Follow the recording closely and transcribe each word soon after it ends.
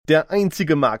der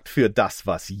einzige Markt für das,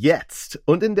 was jetzt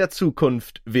und in der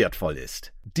Zukunft wertvoll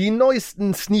ist. Die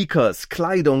neuesten Sneakers,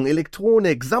 Kleidung,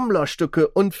 Elektronik, Sammlerstücke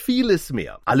und vieles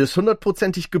mehr. Alles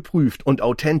 100%ig geprüft und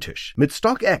authentisch. Mit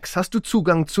StockX hast du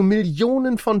Zugang zu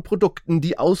Millionen von Produkten,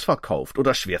 die ausverkauft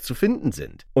oder schwer zu finden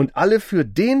sind. Und alle für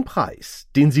den Preis,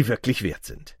 den sie wirklich wert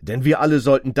sind. Denn wir alle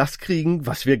sollten das kriegen,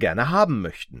 was wir gerne haben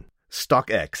möchten.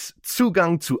 StockX.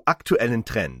 Zugang zu aktuellen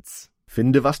Trends.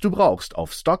 Finde, was du brauchst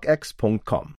auf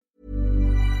stockx.com.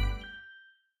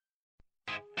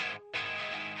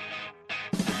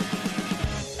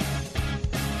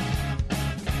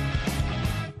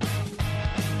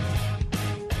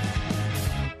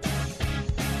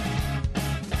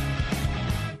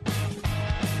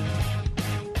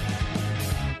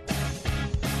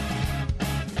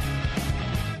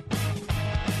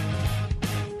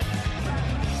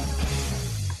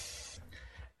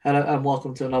 Hello and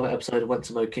welcome to another episode of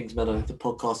To Mow Kingsmeadow, the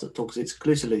podcast that talks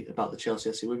exclusively about the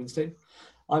Chelsea SC women's team.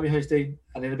 I'm your host Dean,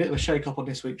 and in a bit of a shake-up on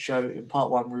this week's show, in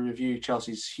part one we review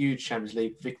Chelsea's huge Champions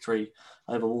League victory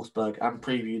over Wolfsburg and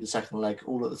preview the second leg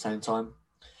all at the same time.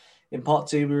 In part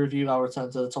two we review our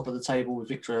return to the top of the table with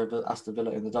victory over Aston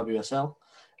Villa in the WSL,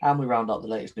 and we round up the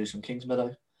latest news from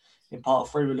Kingsmeadow. In part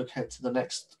three we look ahead to the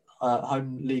next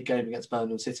home league game against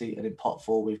Birmingham City, and in part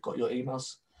four we've got your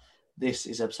emails. This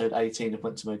is episode 18 of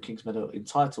To Mow Kingsmeadow,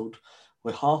 entitled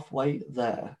We're Halfway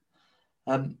There.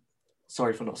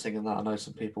 Sorry for not singing that. I know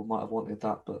some people might have wanted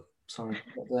that, but sorry,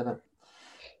 not doing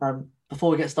it. Before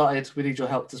we get started, we need your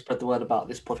help to spread the word about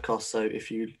this podcast. So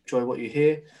if you enjoy what you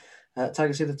hear,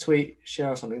 tag us in a tweet,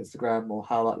 share us on Instagram, or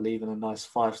how about leaving a nice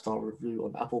 5-star review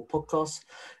on Apple Podcasts,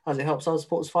 as it helps our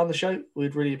supporters find the show.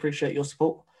 We'd really appreciate your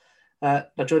support. Now,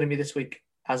 joining me this week,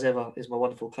 as ever, is my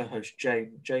wonderful co-host,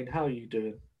 Jane. Jane, how are you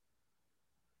doing?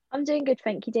 I'm doing good,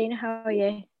 thank you, Dean. How are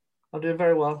you? I'm doing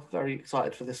very well. Very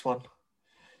excited for this one.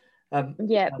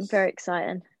 Very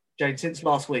exciting. Jane, since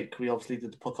last week, we obviously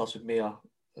did the podcast with Mia,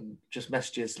 and just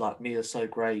messages like, Mia's so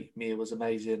great, Mia was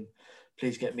amazing,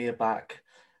 please get Mia back.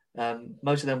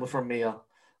 Most of them were from Mia,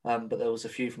 but there was a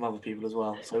few from other people as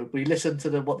well. So we listened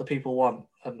to what the people want,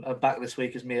 and back this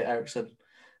week is Mia Eriksson.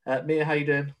 Mia, how you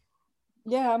doing?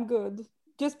 Yeah, I'm good.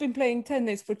 Just been playing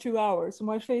tennis for 2 hours, so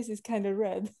my face is kind of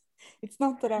red. It's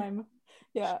not that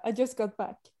I just got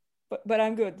back, but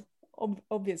I'm good,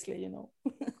 obviously, you know.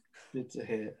 Good to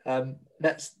hear.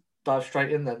 Let's dive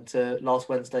straight in then to last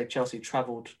Wednesday. Chelsea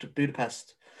travelled to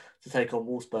Budapest to take on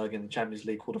Wolfsburg in the Champions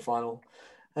League quarter-final.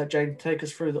 Jane, take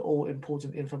us through the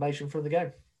all-important information from the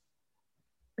game.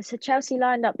 So Chelsea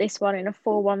lined up this one in a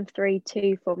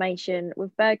 4-1-3-2 formation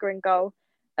with Berger in goal,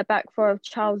 a back four of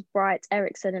Charles Bright,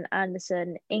 Eriksson and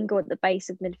Anderson, Ingle at the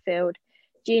base of midfield,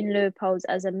 Jean Leupolz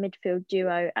as a midfield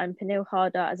duo, and Pernille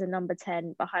Harder as a number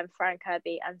 10 behind Frank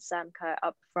Kirby and Sam Kerr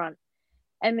up front.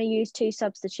 Emma used two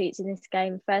substitutes in this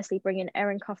game, firstly bringing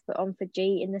Erin Cuthbert on for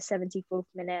G in the 74th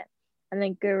minute, and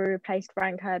then Guru replaced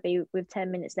Frank Kirby with 10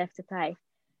 minutes left to play.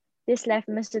 This left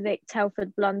Mustovic,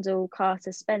 Telford, Blundell,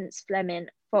 Carter, Spence, Fleming,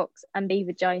 Fox and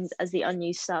Beaver Jones as the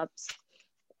unused subs.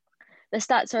 The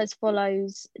stats are as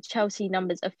follows. Chelsea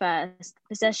numbers are first.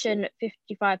 Possession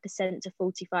 55% to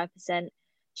 45%.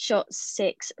 Shots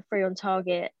 6, 3 on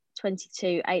target,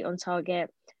 22, 8 on target.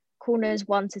 Corners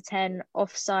 1 to 10,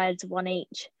 offsides 1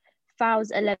 each.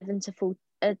 Fouls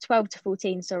 12 to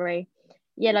 14, sorry.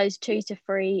 Yellows 2 to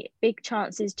 3, big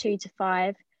chances 2 to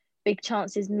 5, big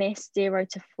chances missed 0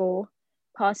 to 4.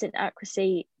 Passing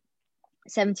accuracy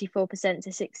 74%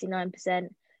 to 69%.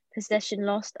 Possession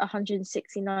lost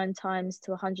 169 times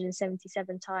to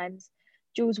 177 times.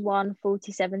 Duels won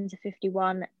 47 to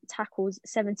 51, tackles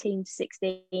 17 to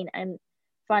 16, and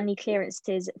finally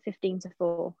clearances 15 to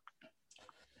 4.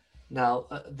 Now,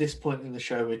 at this point in the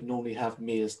show, we'd normally have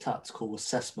Mia's tactical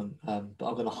assessment, but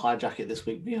I'm going to hijack it this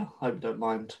week, Mia. I hope you don't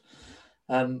mind.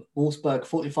 Wolfsburg,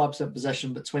 45%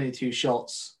 possession, but 22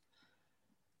 shots.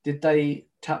 Did they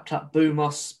tap, boom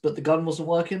us, but the gun wasn't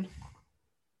working?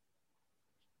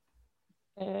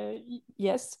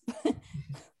 Yes.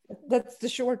 That's the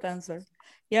short answer.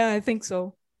 Yeah, I think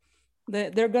so.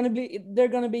 They're gonna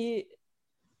be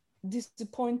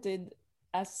disappointed,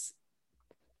 as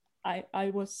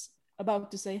I was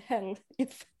about to say hell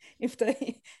if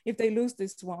they lose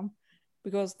this one,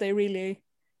 because they really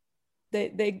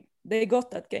they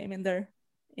got that game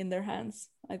in their hands,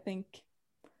 I think,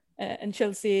 and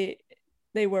Chelsea,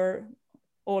 they were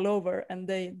all over and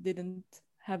they didn't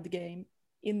have the game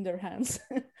in their hands.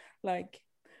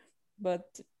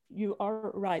 But you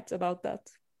are right about that.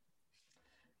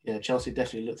 Yeah, Chelsea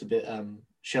definitely looked a bit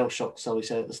shell-shocked, shall we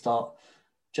say, at the start.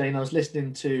 Jane, I was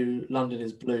listening to London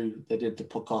is Blue. They did the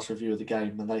podcast review of the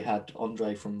game, and they had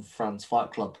Andre from Fran's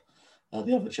Fight Club,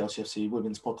 the other Chelsea FC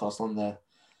women's podcast, on there.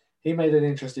 He made an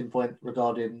interesting point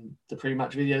regarding the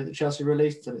pre-match video that Chelsea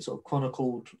released, and it sort of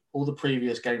chronicled all the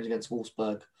previous games against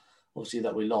Wolfsburg, obviously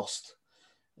that we lost,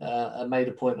 and made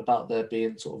a point about there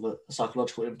being sort of a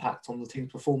psychological impact on the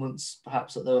team's performance,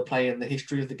 perhaps that they were playing the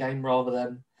history of the game rather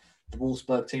than the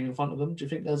Wolfsburg team in front of them. Do you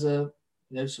think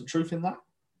there's some truth in that?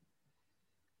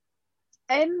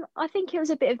 I think it was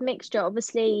a bit of mixture.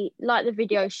 Obviously, like the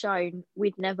video shown,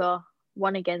 we'd never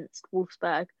won against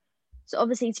Wolfsburg. So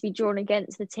obviously to be drawn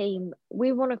against the team,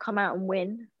 we want to come out and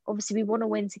win. Obviously, we want to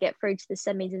win to get through to the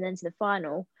semis and then to the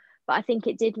final. But I think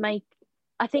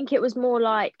it was more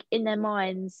like in their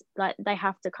minds, like they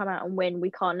have to come out and win.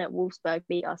 We can't let Wolfsburg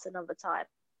beat us another time.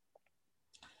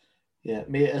 Yeah,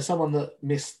 me as someone that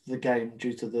missed the game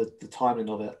due to the timing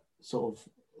of it, sort of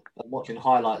watching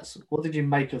highlights, what did you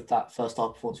make of that first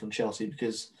half performance from Chelsea?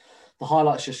 Because the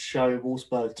highlights just show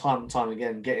Wolfsburg time and time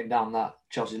again getting down that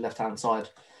Chelsea left-hand side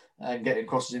and getting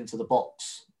crosses into the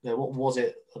box. What was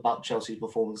it about Chelsea's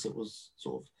performance that was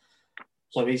sort of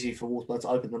so easy for Wolfsburg to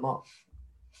open them up?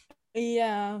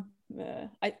 Yeah,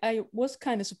 I was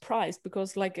kind of surprised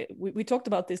because like we talked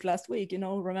about this last week,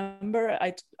 remember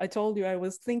I told you I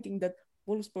was thinking that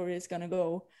Wolfsburg is going to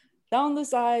go down the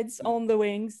sides, on the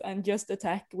wings, and just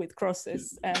attack with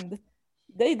crosses. And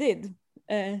they did.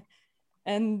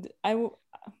 And I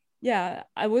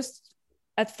was,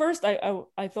 at first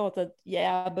I thought that,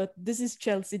 but this is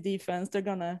Chelsea defense.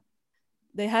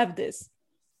 They have this.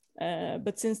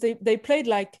 But since they played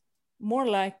more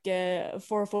like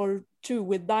 4-4-2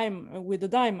 with the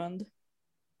diamond.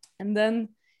 And then,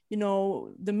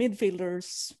 the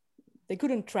midfielders, they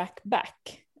couldn't track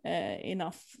back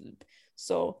enough.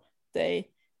 So they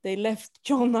left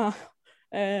Jonna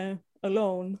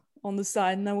alone on the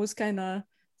side, and I was kind of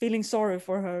feeling sorry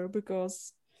for her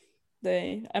because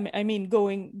going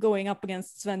up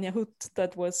against Svenja Huth,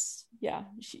 that was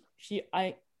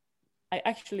I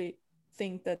actually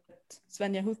think that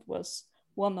Svenja Huth was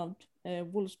one of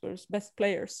Wolfsburg's best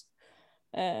players,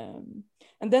 and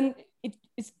then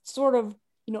it's sort of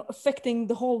affecting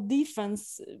the whole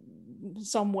defense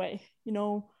some way.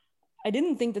 I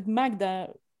didn't think that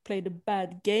Magda played a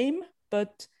bad game,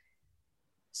 but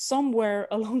somewhere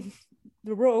along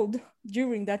the road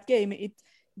during that game, it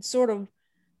sort of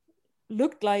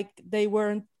looked like they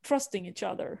weren't trusting each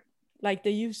other like they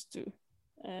used to.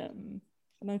 And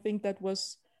I think that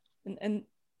was, and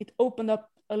it opened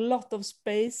up a lot of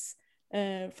space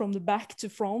from the back to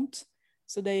front.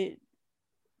 So they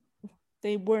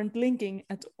weren't linking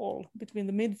at all between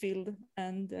the midfield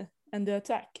and the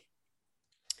attack.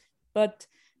 But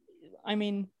I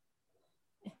mean,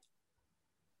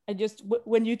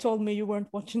 when you told me you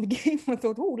weren't watching the game, I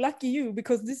thought, oh, lucky you,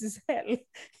 because this is hell.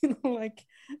 Like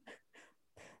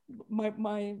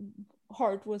my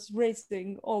heart was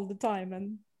racing all the time,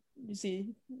 and you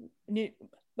see,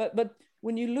 but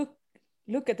when you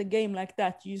look at a game like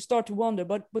that, you start to wonder,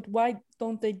 but why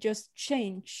don't they just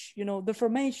change, the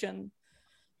formation,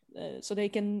 so they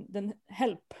can then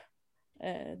help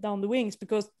down the wings,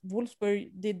 because Wolfsburg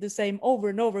did the same over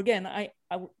and over again. I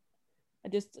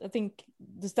think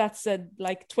the stats said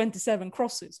like 27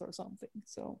 crosses or something.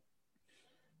 So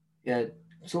yeah,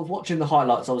 sort of watching the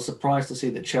highlights, I was surprised to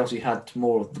see that Chelsea had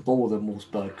more of the ball than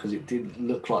Wolfsburg, because it didn't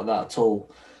look like that at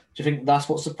all. Do you think that's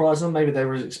what surprised them? Maybe they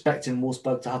were expecting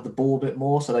Wolfsburg to have the ball a bit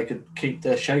more so they could keep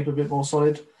their shape a bit more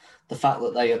solid. The fact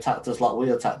that they attacked us like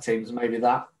we attack teams, maybe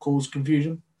that caused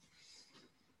confusion?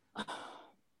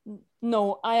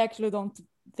 No, I actually don't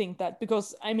think that,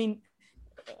 because I mean,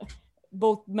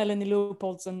 both Melanie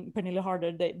Leupolds and Pernille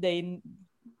Harder, they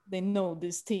know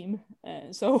this team.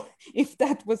 So if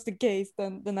that was the case,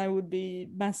 then I would be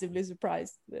massively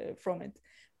surprised from it.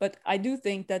 But I do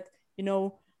think that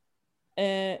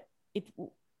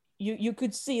you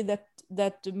could see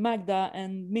that Magda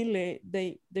and Millie,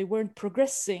 they weren't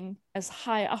progressing as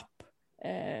high up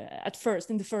at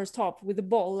first in the first half with the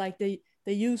ball like they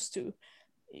used to.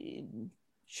 It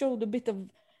showed a bit of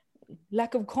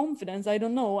lack of confidence. I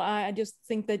don't know. I just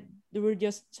think that they were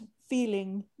just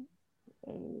feeling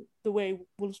the way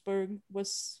Wolfsburg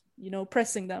was,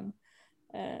 pressing them.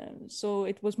 So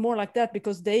it was more like that,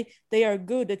 because they are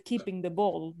good at keeping the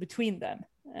ball between them.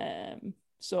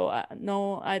 So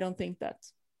no, I don't think that.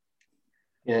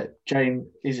 Yeah, Jane,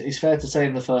 it's fair to say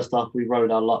in the first half we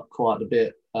rode our luck quite a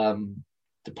bit.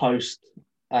 The post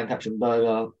and Captain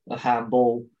Berger, a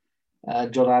handball,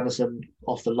 and John Anderson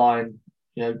off the line.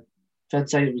 Fair to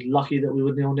say it was lucky that we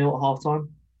were 0-0 at half time.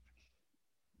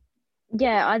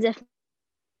 Yeah, I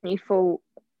definitely thought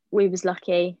we was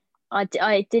lucky.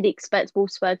 I did expect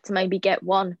Wolfsburg to maybe get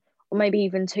one or maybe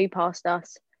even two past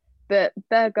us, but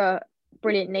Berger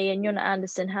brilliantly and Jonna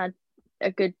Anderson had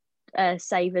a good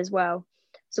save as well.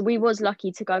 So we was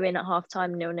lucky to go in at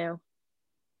half-time 0-0.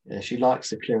 Yeah, she likes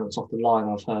the clearance off the line,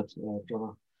 I've heard,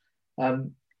 Jonna.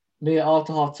 Mia,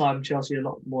 after half-time, Chelsea a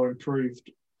lot more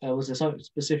improved. Was there something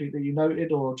specific that you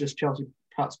noted, or just Chelsea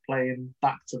perhaps playing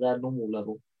back to their normal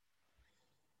level?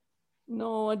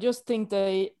 No, I just think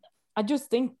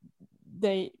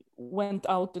they went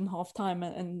out in halftime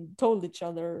and told each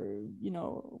other,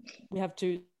 we have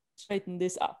to straighten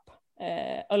this up,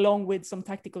 along with some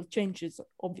tactical changes,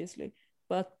 obviously.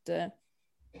 But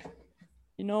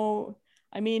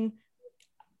I mean,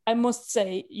 I must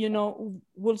say,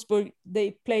 Wolfsburg,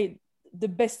 they played the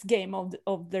best game of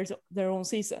their own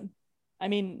season. I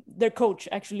mean, their coach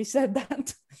actually said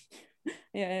that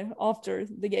after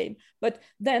the game. But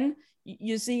then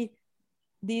you see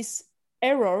these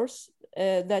errors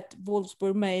that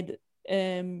Wolfsburg made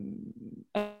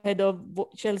ahead of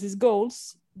Chelsea's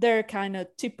goals. They're kind of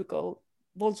typical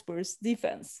Wolfsburg's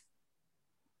defense.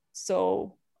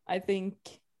 So I think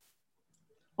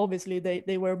obviously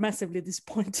they were massively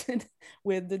disappointed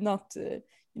with not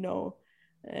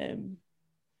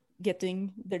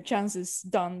getting their chances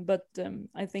done. But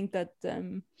I think that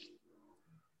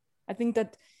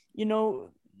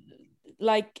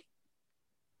like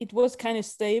it was kind of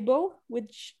stable with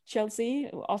Chelsea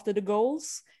after the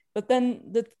goals, but then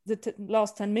the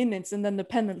last 10 minutes and then the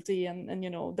penalty and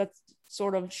that's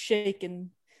sort of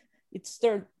shaken. It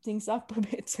stirred things up a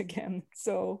bit again.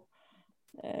 So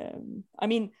I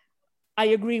mean, I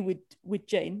agree with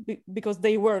Jane because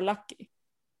they were lucky.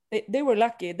 They were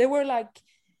lucky. They were like,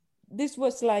 this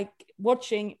was like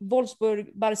watching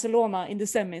Wolfsburg Barcelona in the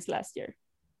semis last year.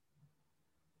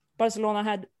 Barcelona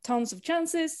had tons of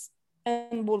chances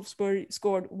and Wolfsburg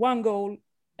scored one goal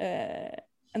and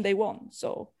they won.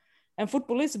 So, and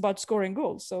football is about scoring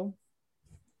goals. So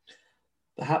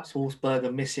perhaps Wolfsburg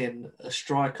are missing a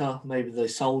striker. Maybe they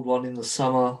sold one in the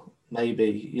summer.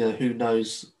 Maybe, who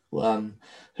knows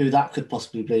who that could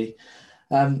possibly be.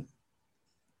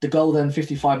 The goal then,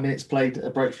 55 minutes played, a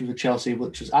breakthrough for Chelsea,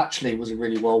 which was a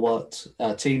really well-worked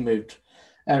team moved.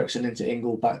 Eriksson into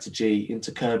Ingle, back to G,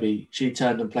 into Kirby. She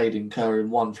turned and played in Kerr in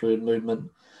one fluid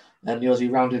movement. And the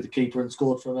Aussie rounded the keeper and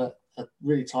scored from a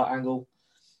really tight angle.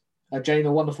 Jane,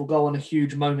 a wonderful goal and a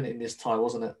huge moment in this tie,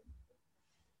 wasn't it?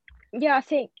 Yeah, I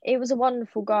think it was a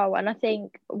wonderful goal. And I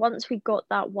think once we got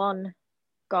that one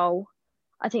goal,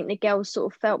 I think the girls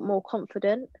sort of felt more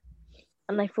confident.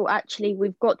 And they thought, actually,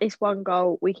 we've got this one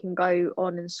goal, we can go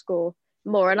on and score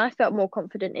more. And I felt more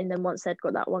confident in them once they'd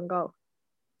got that one goal.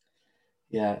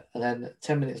 Yeah, and then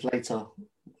 10 minutes later,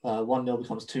 1-0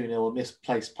 becomes 2-0, a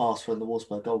misplaced pass from the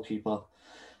Wolfsburg goalkeeper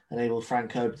enabled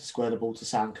Frank Kirby to square the ball to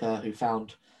Sam Kerr, who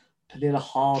found Pernilla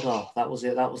Harder. That was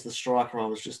it. That was the striker I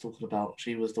was just talking about.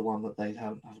 She was the one that they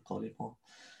haven't got anymore.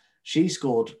 She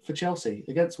scored for Chelsea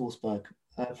against Wolfsburg.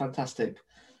 Fantastic.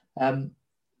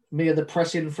 Mia, the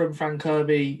pressing from Frank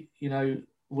Kirby,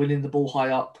 winning the ball high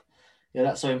up,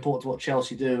 that's so important to what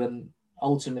Chelsea do, and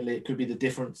ultimately it could be the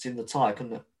difference in the tie,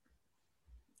 couldn't it?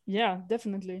 Yeah,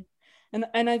 definitely.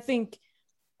 And I think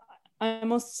I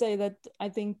must say that I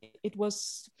think it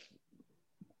was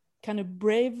kind of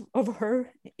brave of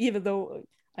her, even though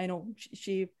I know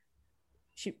she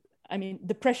I mean,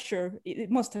 the pressure, it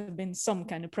must have been some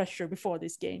kind of pressure before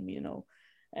this game,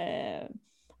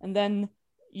 and then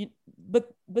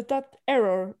but that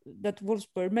error that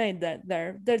Wolfsburg made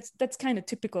that's kind of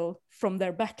typical from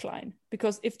their backline,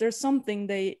 because if there's something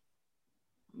they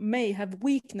may have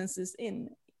weaknesses in,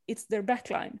 it's their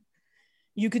backline.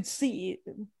 You could see,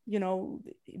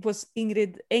 it was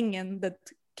Ingrid Engen that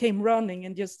came running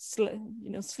and just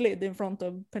slid in front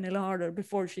of Pernilla Harder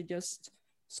before she just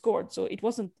scored. So it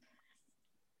wasn't,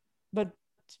 but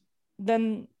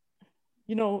then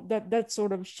that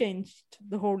sort of changed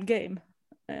the whole game,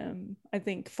 I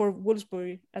think, for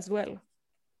Wolfsburg as well.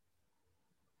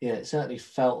 Yeah, it certainly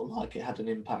felt like it had an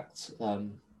impact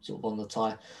sort of on the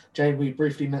tie. Jane, we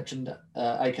briefly mentioned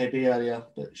AKB earlier,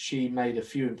 but she made a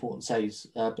few important saves.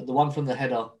 But the one from the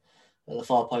header at the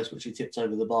far post, which she tipped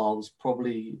over the bar, was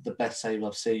probably the best save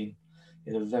I've seen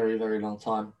in a very, very long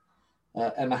time.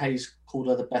 Emma Hayes called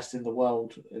her the best in the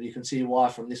world. You can see why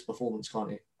from this performance,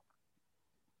 can't you?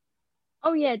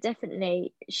 Oh yeah,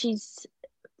 definitely.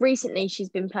 Recently she's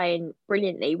been playing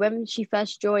brilliantly. When she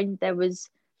first joined, there was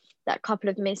that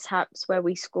couple of mishaps where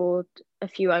we scored a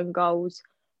few own goals,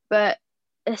 but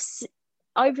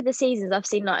over the seasons I've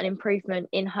seen like an improvement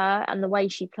in her and the way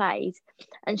she plays,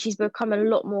 and she's become a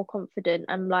lot more confident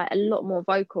and like a lot more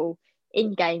vocal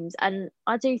in games, and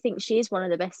I do think she is one of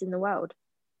the best in the world.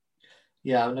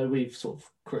 Yeah, I know we've sort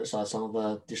of criticised some of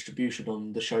her distribution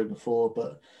on the show before,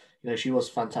 but she was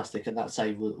fantastic, and that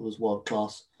save was world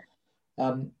class.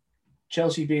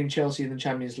 Chelsea being Chelsea in the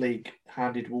Champions League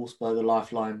handed Wolfsburg a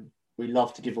lifeline. We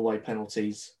love to give away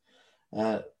penalties.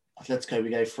 Atletico we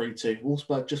gave 3-2.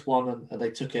 Wolfsburg just won and they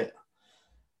took it.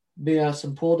 Mia,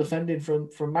 some poor defending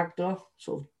from Magda,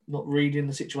 sort of not reading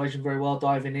the situation very well,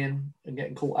 diving in and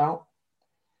getting caught out.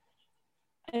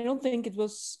 I don't think it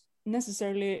was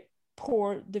necessarily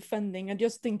poor defending. I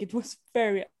just think it was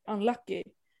very unlucky.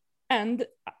 And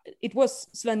it was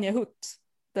Svenja Huth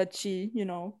that she,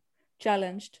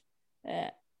 challenged.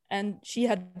 And she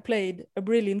had played a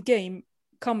brilliant game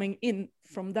coming in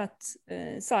from that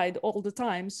side all the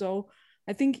time. So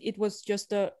I think it was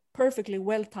just a perfectly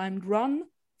well-timed run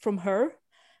from her.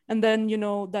 And then,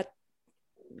 that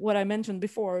what I mentioned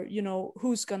before,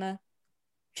 who's going to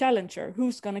challenge her,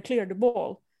 who's going to clear the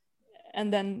ball.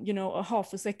 And then, a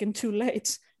half a second too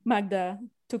late, Magda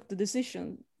took the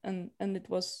decision, and it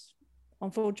was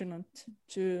unfortunate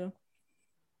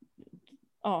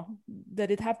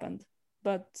that it happened.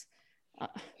 But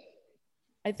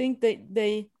I think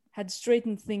they had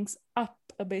straightened things up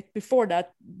a bit before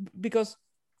that, because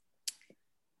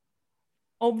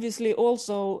obviously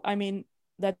also, I mean,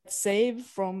 that save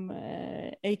from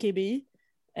AKB,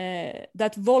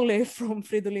 that volley from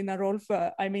Fridolina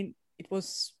Rolfö, I mean, it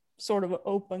was sort of an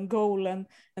open goal, and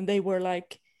they were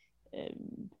like,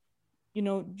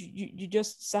 you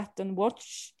just sat and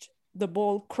watched the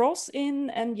ball cross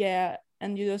in, and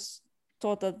you just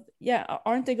thought that,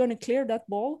 aren't they going to clear that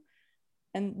ball?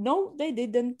 And no, they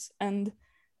didn't. And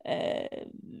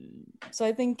so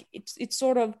I think it's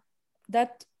sort of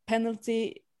that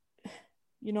penalty,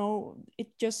 it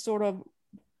just sort of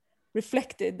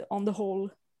reflected on the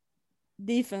whole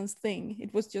defense thing.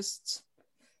 It was just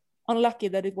unlucky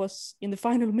that it was in the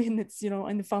final minutes,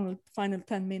 in the final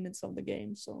 10 minutes of the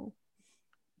game. So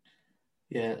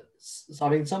yeah, so I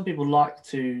mean, some people like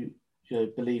to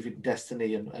believe in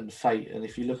destiny and fate, and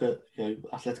if you look at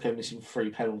Atletico missing 3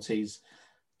 penalties,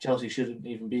 Chelsea shouldn't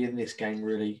even be in this game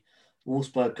really.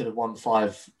 Wolfsburg could have won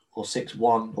 5 or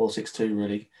 6-1 or 6-2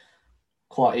 really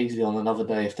quite easily on another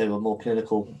day if they were more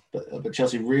clinical, but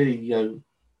Chelsea really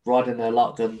riding their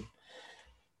luck, and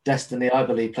destiny, I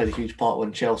believe, played a huge part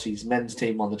when Chelsea's men's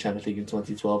team won the Champions League in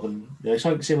 2012, and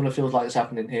something similar feels like it's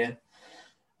happening here.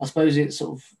 I suppose it's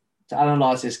sort of, to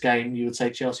analyse this game, you would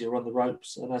say Chelsea are on the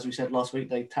ropes, and as we said last week,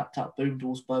 they tap boomed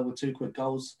Wolfsburg with 2 quick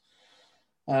goals.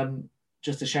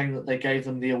 Just a shame that they gave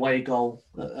them the away goal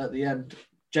at the end.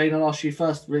 Jane, I'll ask you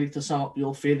first, really, to sum up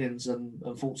your feelings and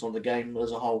thoughts on the game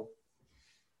as a whole.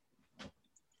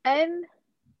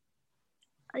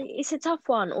 It's a tough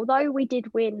one. Although we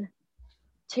did win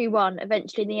 2-1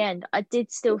 eventually in the end, I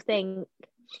did still think,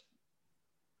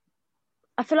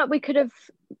 I feel like we could have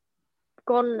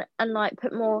gone and not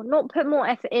put more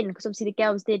effort in, because obviously the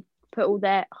girls did put all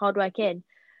their hard work in,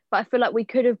 but I feel like we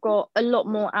could have got a lot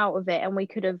more out of it, and we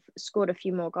could have scored a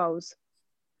few more goals.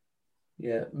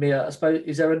 Yeah, Mia, I suppose,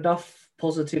 is there enough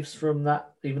positives from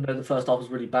that, even though the first half was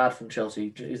really bad from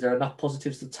Chelsea? Is there enough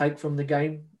positives to take from the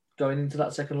game going into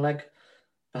that second leg?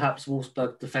 Perhaps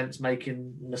Wolfsburg defence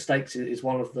making mistakes is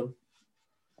one of them.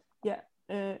 Yeah,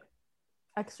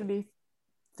 actually,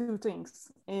 2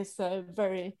 things is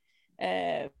very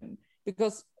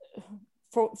because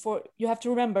for you have to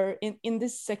remember in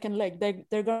this second leg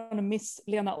they're gonna miss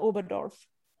Lena Oberdorf,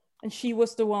 and she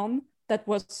was the one that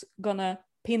was gonna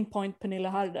pinpoint Pernille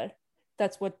Harder.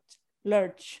 That's what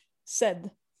Lurch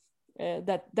said.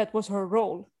 That was her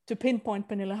role, to pinpoint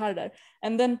Pernille Harder.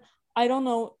 And then I don't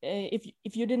know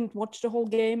if you didn't watch the whole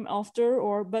game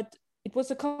after, but it was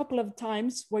a couple of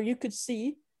times where you could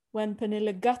see when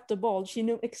Pernille got the ball, she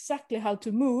knew exactly how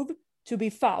to move to be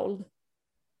fouled,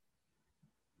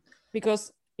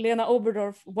 because Lena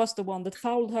Oberdorf was the one that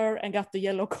fouled her and got the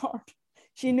yellow card.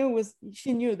 She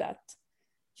knew that.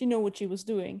 She knew what she was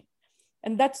doing.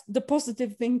 And that's the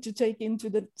positive thing to take into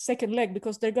the second leg,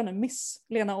 because they're going to miss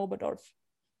Lena Oberdorf.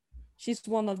 She's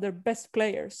one of their best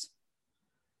players.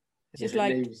 She's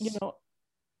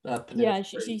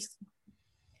she's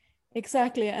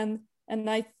exactly. And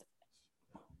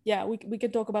we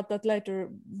can talk about that later,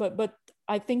 but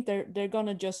I think they're going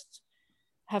to just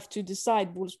have to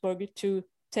decide, Wolfsburg, to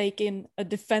take in a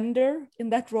defender in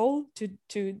that role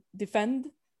to defend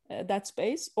that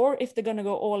space, or if they're going to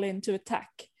go all in to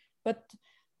attack. But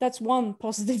that's one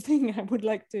positive thing I would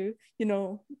like to,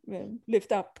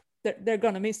 lift up. They're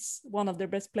going to miss one of their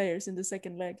best players in the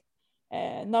second leg.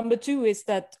 Number 2 is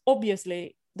that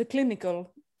obviously the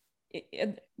clinical,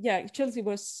 Chelsea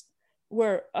was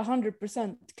were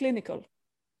 100% clinical.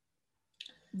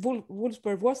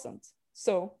 Wolfsburg wasn't.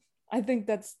 So I think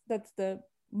that's the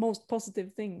most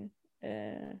positive thing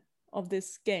of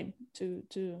this game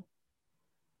to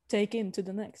take into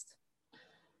the next.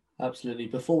 Absolutely.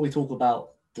 Before we talk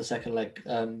about the second leg,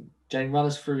 Jane, run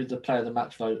us through the player of the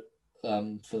match vote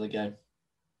for the game.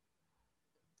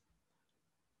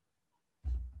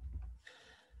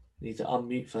 You need to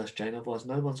unmute first, Jane, otherwise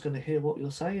no one's going to hear what you're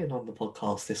saying on the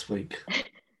podcast this week.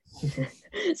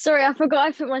 Sorry, I forgot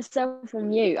I put myself on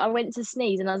mute. I went to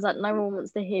sneeze and I was like, no one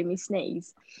wants to hear me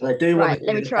sneeze. They do want to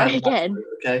Let me try again. Vote,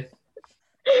 okay.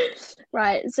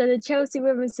 Right, so the Chelsea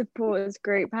Women's Supporters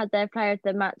Group had their player of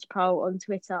the match poll on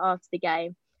Twitter after the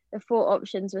game. The 4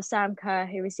 options were Sam Kerr,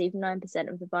 who received 9%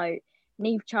 of the vote.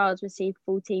 Niamh Charles received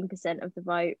 14% of the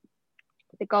vote.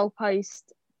 The goalpost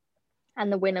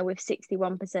and the winner with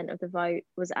 61% of the vote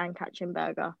was Anne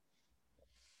Katchenberger.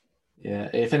 Yeah,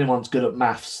 if anyone's good at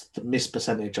maths, the missed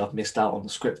percentage I've missed out on the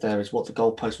script there is what the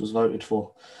goalpost was voted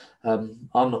for. I'm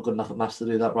not good enough at maths to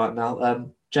do that right now.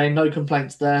 Jane, no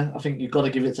complaints there. I think you've got to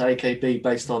give it to AKB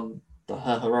based on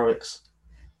her heroics.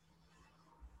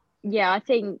 Yeah, I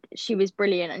think she was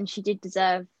brilliant and she did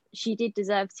deserve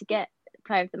to get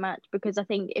player of the match, because I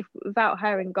think if without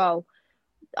her in goal,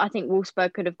 I think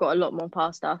Wolfsburg could have got a lot more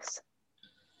past us.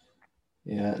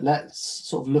 Yeah, let's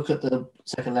sort of look at the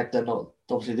second leg then.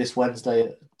 Obviously this Wednesday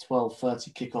at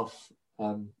 12:30 kickoff.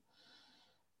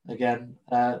 Again,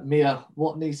 Mia,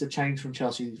 what needs to change from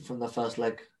Chelsea from the first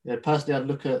leg? Personally, I'd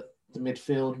look at the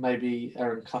midfield, maybe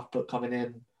Erin Cuthbert coming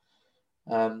in,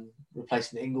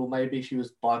 replacing Ingle. Maybe she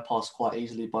was bypassed quite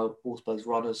easily by Wolfsburg's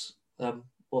runners. What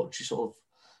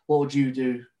would you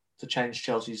do to change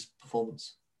Chelsea's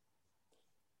performance?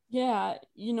 Yeah,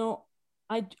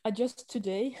 I just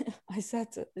today I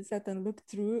sat and looked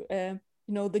through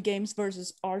the games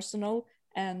versus Arsenal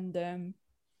and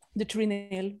the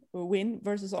 3-0 win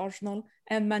versus Arsenal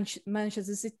and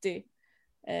Manchester City,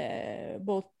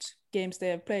 both games they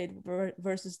have played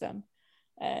versus them,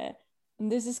 and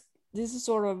this is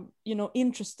sort of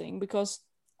interesting because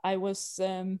I was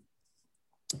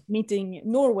meeting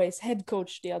Norway's head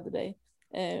coach the other day.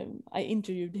 I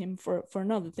interviewed him for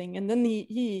another thing, and then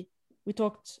we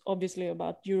talked obviously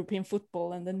about European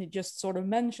football, and then he just sort of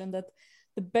mentioned that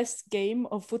the best game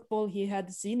of football he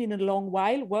had seen in a long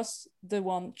while was the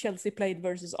one Chelsea played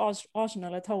versus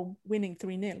Arsenal at home, winning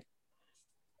 3-0.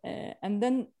 And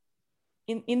then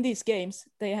in these games,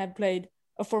 they have played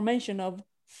a formation of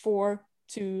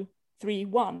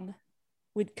 4-2-3-1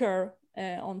 with Kerr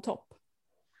on top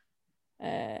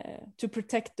to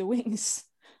protect the wings,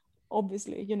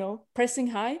 obviously, pressing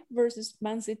high versus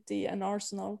Man City and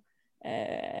Arsenal,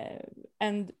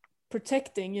 and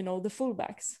protecting, the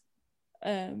fullbacks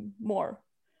more.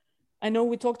 I know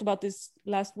we talked about this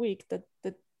last week that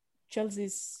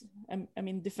Chelsea's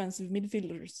defensive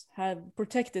midfielders have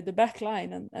protected the back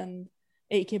line and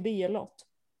AKB a lot,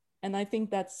 and I think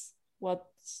that's what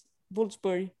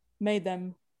Wolfsburg made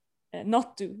them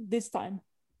not do this time,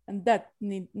 and that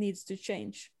needs to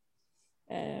change.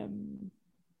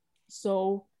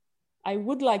 So I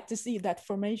would like to see that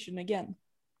formation again,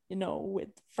 with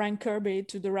Frank Kirby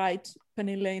to the right,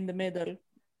 Pernille in the middle,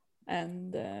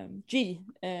 and G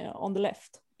on the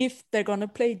left. If they're gonna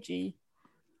play G,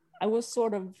 I was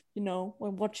sort of,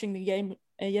 when watching the game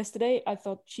yesterday, I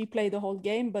thought she played the whole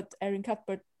game, but Erin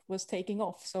Cuthbert was taking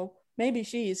off. So maybe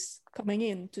she is coming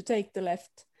in to take the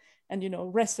left and,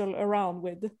 wrestle around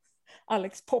with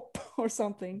Alex Pop or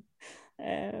something.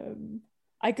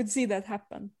 I could see that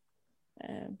happen.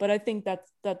 But I think that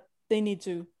they need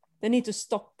to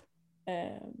stop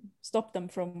them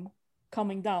from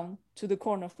coming down to the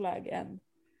corner flag and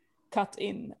cut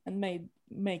in and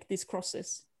make these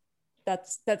crosses.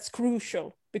 That's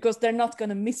crucial, because they're not going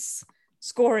to miss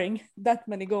scoring that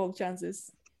many goal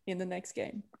chances in the next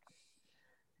game.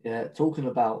 Yeah, talking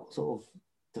about sort of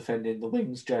defending the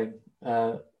wings, Jane,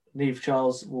 Niamh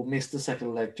Charles will miss the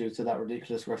second leg due to that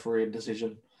ridiculous refereeing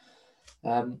decision.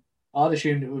 I'd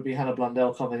assumed it would be Hannah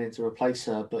Blundell coming in to replace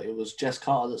her, but it was Jess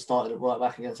Carter that started at right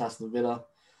back against Aston Villa.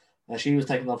 She was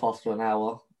taken off after an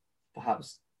hour,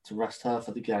 perhaps to rest her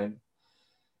for the game.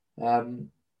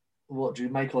 What do you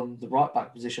make on the right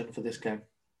back position for this game?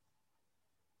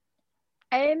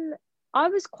 I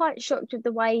was quite shocked with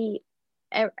the way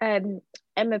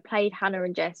Emma played Hannah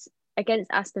and Jess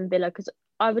against Aston Villa, because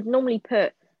I would normally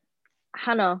put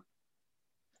Hannah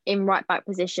in right back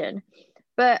position,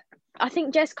 but I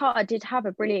think Jess Carter did have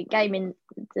a brilliant game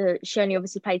she only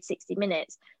obviously played 60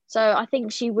 minutes. So I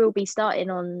think she will be starting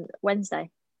on Wednesday.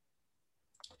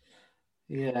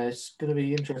 Yeah, it's going to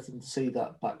be interesting to see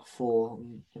that back four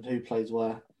and who plays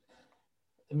where.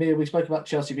 Amir, we spoke about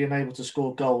Chelsea being able to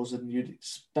score goals, and you'd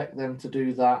expect them to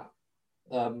do that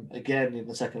again in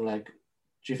the second leg.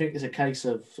 Do you think it's a case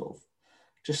of sort of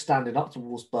just standing up to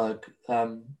Wolfsburg,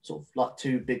 sort of like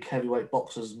two big heavyweight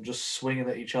boxers and just swinging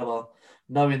at each other,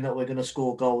 knowing that we're going to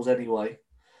score goals anyway,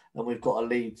 and we've got a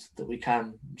lead that we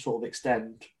can sort of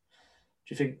extend? Do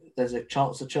you think there's a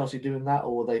chance of Chelsea doing that,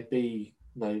 or will they be,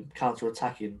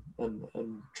 counter-attacking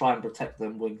and try and protect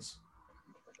them wings?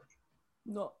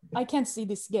 No, I can't see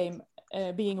this game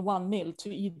being 1-0 to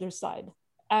either side.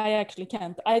 I actually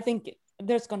can't. I think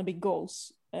there's going to be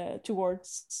goals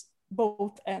towards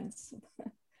both ends.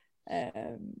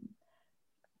 I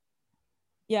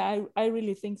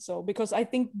really think so, because I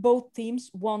think both teams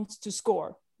want to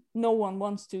score. No one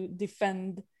wants to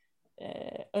defend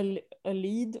a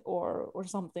lead or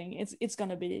something. It's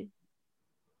gonna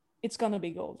be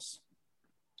goals,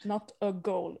 not a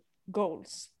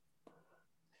goals.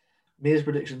 Mia's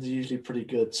predictions are usually pretty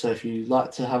good, so if you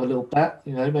like to have a little bet,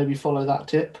 maybe follow that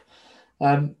tip.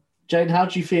 Jane, how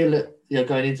do you feel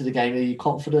going into the game? Are you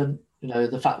confident?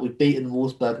 The fact we've beaten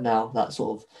Wolfsburg now, that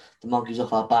sort of the monkey's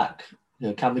off our back.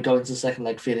 Can we go into the second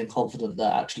leg feeling confident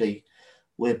that actually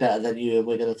we're better than you and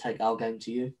we're going to take our game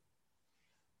to you?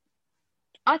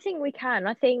 I think we can.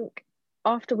 I think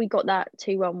after we got that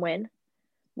 2-1 win,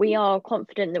 we are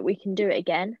confident that we can do it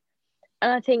again.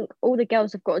 And I think all the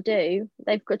girls have got to do,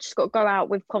 they've just got to go out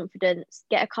with confidence,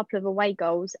 get a couple of away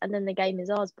goals, and then the game is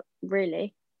ours,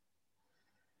 really.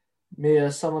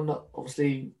 Mia, someone that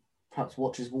obviously perhaps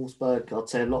watches Wolfsburg, I'd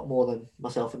say a lot more than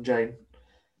myself and Jane.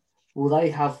 Will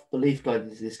they have belief going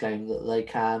into this game that they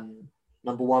can,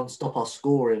 number one, stop us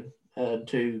scoring, and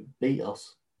two, beat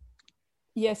us?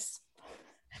 Yes.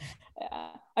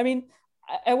 I mean,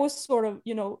 I was sort of,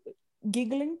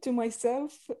 giggling to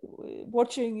myself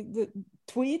watching the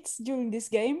tweets during this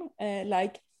game. A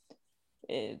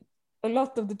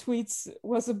lot of the tweets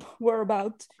were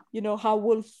about, how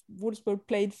Wolfsburg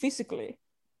played physically.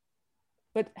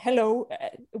 But hello,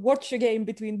 watch a game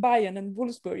between Bayern and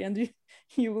Wolfsburg, and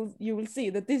you will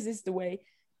see that this is the way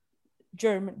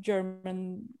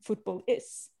German football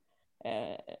is.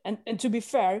 And to be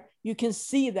fair, you can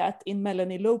see that in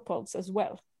Melanie Leupolz as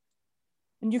well.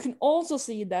 And you can also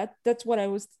see that, that's what I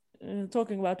was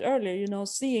talking about earlier,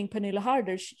 seeing Pernille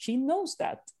Harder, she knows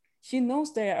that. She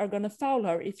knows they are going to foul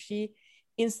her if she,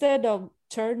 instead of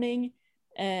turning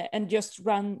and just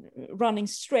running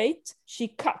straight, she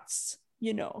cuts,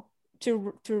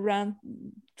 to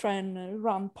try and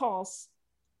run past,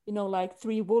 like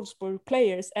 3 Wolfsburg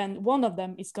players, and one of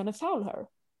them is going to foul her.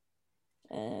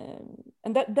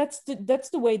 And that's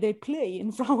the way they play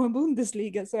in Frauen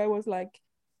Bundesliga. So I was like,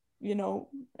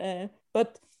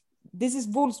 but this is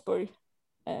Wolfsburg,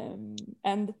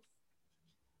 and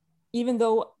even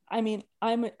though I'm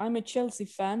a Chelsea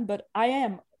fan, but I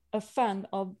am a fan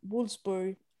of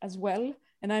Wolfsburg as well,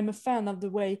 and I'm a fan of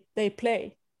the way they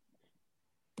play,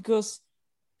 because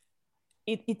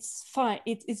it's fine.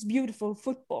 It's beautiful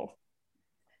football,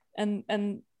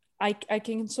 and I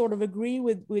can sort of agree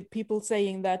with people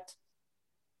saying that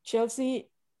Chelsea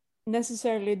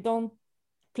necessarily don't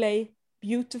play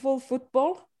beautiful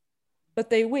football, but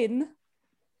they win,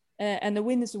 and a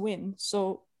win is a win.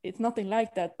 So it's nothing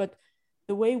like that. But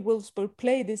the way Wolfsburg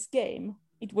played this game,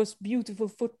 it was beautiful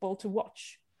football to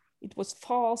watch. It was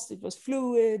fast, it was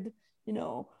fluid,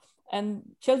 and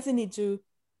Chelsea need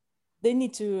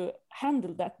to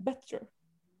handle that better,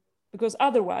 because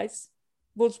otherwise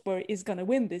Wolfsburg is going to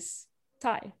win this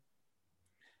tie.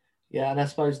 Yeah, and I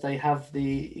suppose they have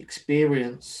the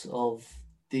experience of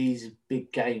these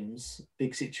big games,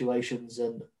 big situations,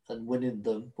 and winning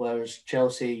them, whereas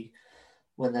Chelsea,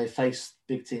 when they face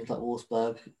big teams like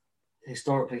Wolfsburg,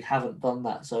 historically haven't done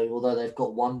that. So although they've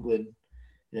got one win,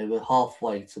 we're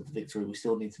halfway to the victory. We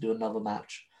still need to do another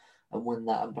match and win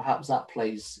that, and perhaps that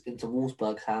plays into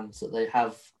Wolfsburg's hands, that they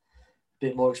have a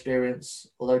bit more experience.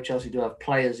 Although Chelsea do have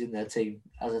players in their team,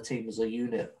 as a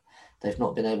unit, they've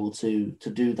not been able to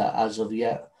do that as of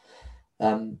yet.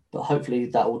 But hopefully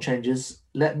that all changes.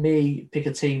 Let me pick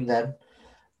a team then,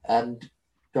 and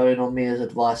going on Mia's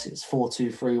advice, it's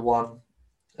 4-2-3-1.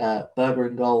 Berger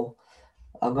in goal.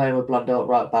 I'm going with Blundell at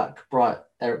right back, Bright,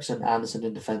 Eriksson, Anderson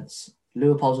in defence.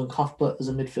 Leupolz and Cuthbert as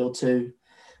a midfield two,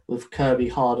 with Kirby,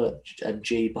 Harder and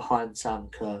G behind Sam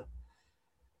Kerr.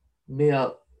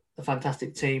 Mia, a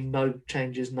fantastic team, no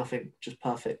changes, nothing, just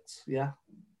perfect, yeah?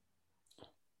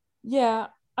 Yeah,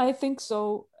 I think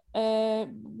so.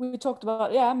 We talked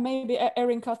about, maybe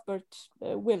Erin Cuthbert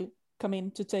will come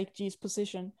in to take G's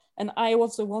position. And I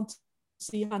also want to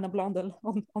see Hannah Blundell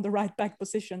on the right back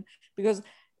position, because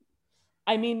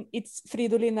I mean, it's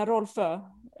Fridolina Rolfö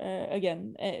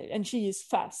again, and she is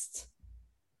fast.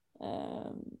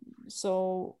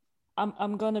 So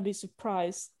I'm gonna be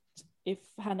surprised if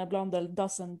Hannah Blondell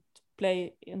doesn't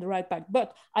play in the right back.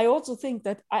 But I also think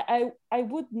that I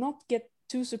would not get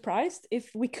too surprised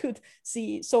if we could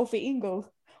see Sophie Ingle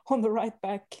on the right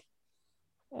back.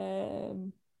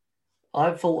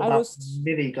 I've thought about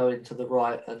Millie going to the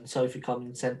right and Sophie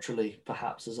coming centrally,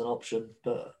 perhaps as an option.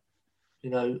 But I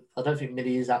don't think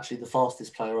Millie is actually the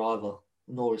fastest player either,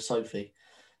 nor is Sophie.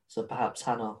 So perhaps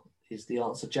Hannah is the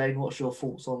answer. Jane, what's your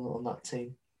thoughts on that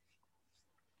team?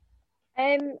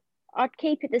 I'd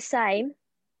keep it the same.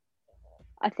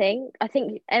 I think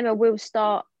Emma will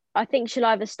start. I think she'll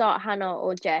either start Hannah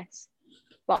or Jess,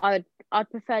 but I'd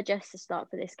prefer Jess to start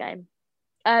for this game.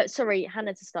 Sorry,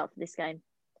 Hannah to start for this game.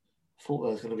 Thought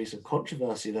there was going to be some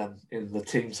controversy then in the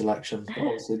team selection, but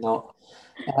obviously not.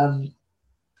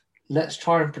 Let's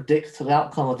try and predict the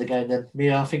outcome of the game then.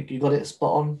 Mia, I think you got it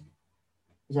spot on.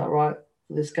 Is that right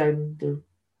for this game?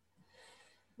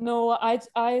 No, I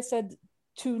said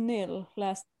 2-0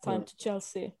 last time to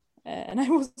Chelsea, and I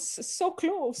was so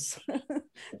close.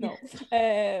 No,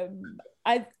 I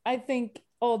think.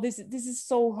 Oh, this is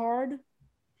so hard.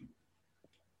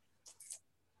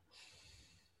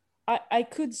 I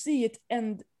could see it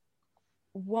end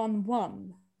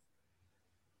 1-1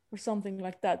 or something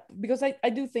like that, because I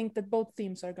do think that both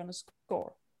teams are gonna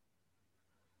score.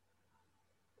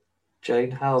 Jane,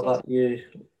 how about you?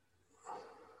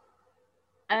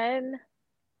 I'm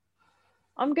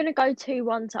gonna go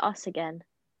 2-1 to us again.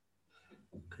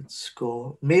 Good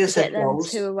score. Mia said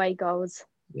goals. 2 away goals.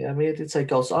 Yeah, Mia did say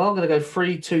goals. So I'm going to go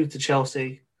 3-2 to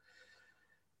Chelsea.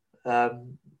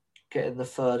 Getting the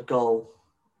third goal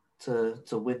to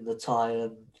win the tie,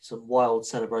 and some wild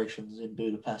celebrations in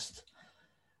Budapest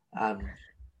and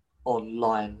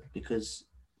online, because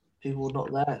people were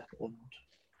not there and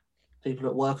people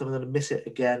at work are going to miss it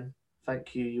again.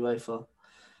 Thank you, UEFA,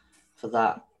 for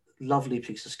that lovely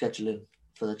piece of scheduling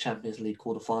for the Champions League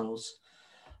quarterfinals.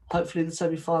 Hopefully the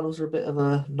semi-finals are a bit of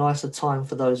a nicer time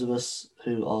for those of us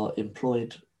who are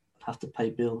employed, have to pay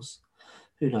bills.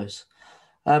 Who knows?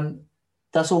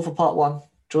 That's all for part one.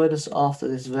 Join us after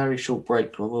this very short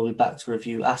break when we'll be back to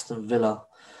review Aston Villa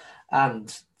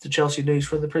and the Chelsea news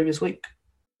from the previous week.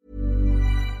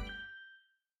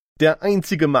 Der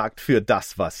einzige Markt für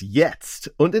das, was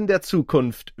jetzt und in der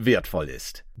Zukunft wertvoll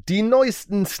ist. Die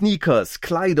neuesten Sneakers,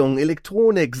 Kleidung,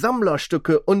 Elektronik,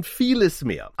 Sammlerstücke und vieles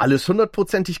mehr. Alles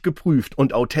 100%ig geprüft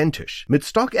und authentisch. Mit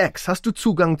StockX hast du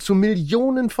Zugang zu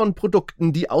Millionen von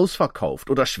Produkten, die ausverkauft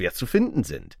oder schwer zu finden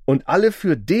sind. Und alle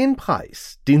für den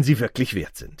Preis, den sie wirklich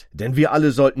wert sind. Denn wir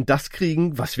alle sollten das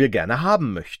kriegen, was wir gerne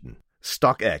haben möchten.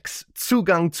 StockX.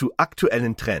 Zugang zu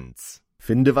aktuellen Trends.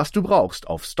 Finde, was du brauchst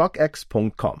auf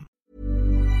stockx.com.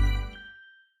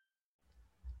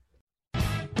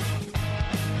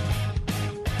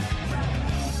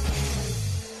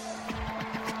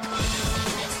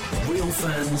 Real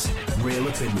fans, real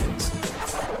opinions.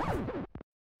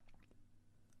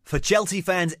 For Chelsea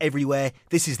fans everywhere,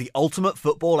 this is the ultimate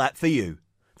football app for you.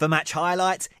 For match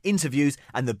highlights, interviews,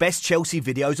 and the best Chelsea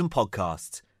videos and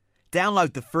podcasts.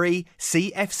 Download the free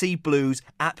CFC Blues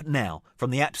app now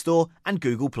from the App Store and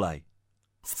Google Play.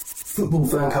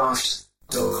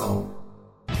 Footballfancast.com.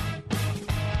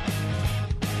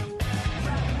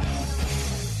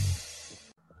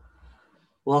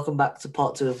 Welcome back to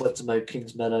part two of To Mow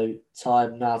Kingsmeadow.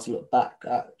 Time now to look back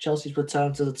at Chelsea's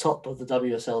return to the top of the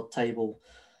WSL table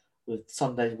with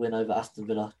Sunday's win over Aston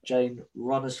Villa. Jane,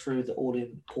 run us through the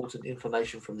all-important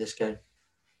information from this game.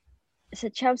 So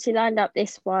Chelsea lined up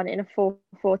this one in a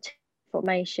 4-4-2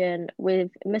 formation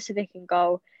with Musovic in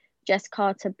goal, Jess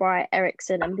Carter, Bright,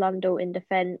 Eriksson and Blundell in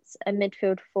defence, a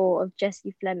midfield four of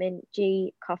Jessie Fleming,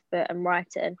 G, Cuthbert and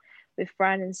Wrighton, with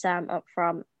Fran and Sam up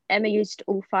front. Emma used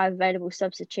all 5 available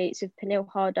substitutes, with Pernille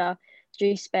Harder,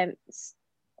 Drew Spence,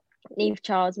 Neve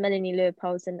Charles, Melanie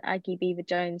Leopolds and Aggie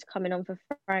Beaver-Jones coming on for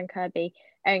Fran Kirby,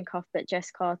 Erin Cuthbert, Jess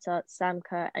Carter, Sam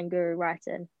Kerr and Guru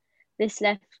Wrighton. This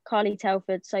left Carly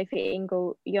Telford, Sophie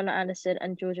Ingle, Jonna Anderson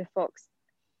and Georgia Fox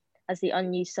as the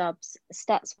unused subs.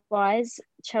 Stats-wise,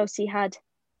 Chelsea's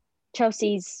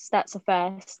stats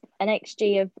are first. An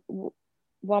XG of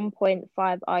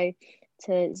 1.50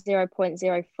 to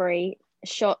 0.03.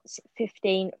 Shots,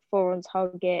 15, 4 on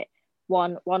target,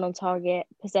 1 on target.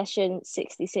 Possession,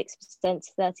 66%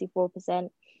 to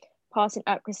 34%. Passing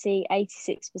accuracy,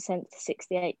 86% to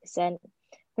 68%.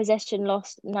 Possession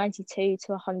lost 92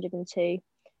 to 102.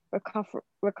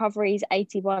 Recoveries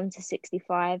 81 to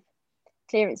 65.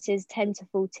 Clearances 10 to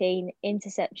 14.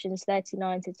 Interceptions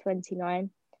 39 to 29.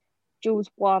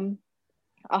 Duels won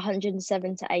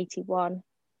 107 to 81.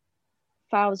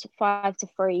 Fouls 5 to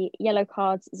 3. Yellow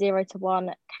cards 0 to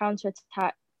 1. Counter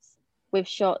attacks with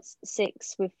shots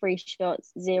 6 with 3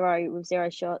 shots, 0 with 0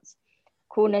 shots.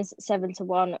 Corners 7 to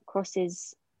 1.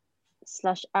 Crosses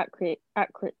 / accuracy.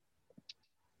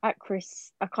 I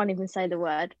can't even say the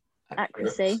word.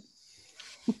 Accuracy.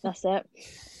 That's it.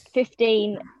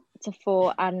 15 to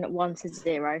 4 and 1 to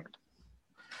 0.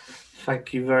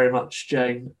 Thank you very much,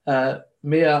 Jane.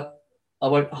 Mia, I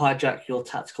won't hijack your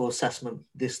tactical assessment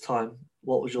this time.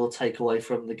 What was your takeaway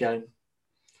from the game?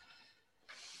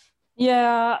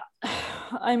 Yeah,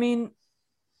 I mean,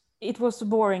 it was a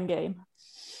boring game.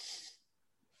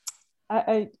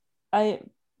 I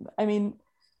mean,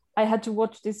 I had to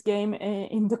watch this game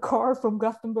in the car from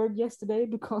Gothenburg yesterday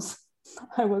because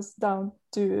I was down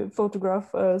to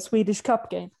photograph a Swedish Cup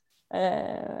game.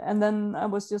 And then I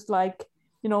was just like,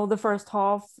 the first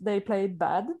half, they played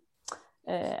bad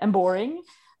and boring.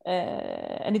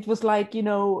 And it was like,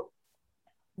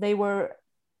 they were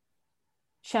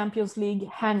Champions League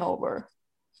hangover,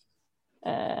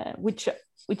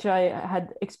 which I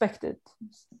had expected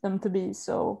them to be.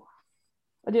 So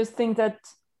I just think that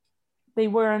they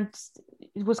weren't,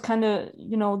 it was kind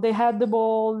of, they had the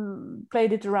ball,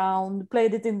 played it around,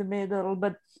 played it in the middle,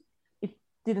 but it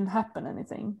didn't happen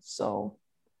anything. So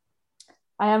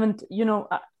I haven't,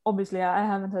 obviously I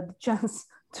haven't had the chance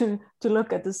to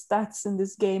look at the stats in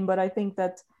this game, but I think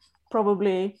that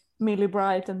probably Millie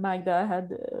Bright and Magda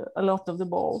had a lot of the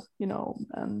ball,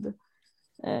 and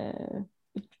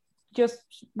it just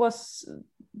was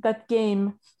that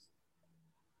game.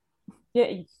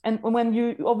 Yeah, and when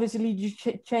you obviously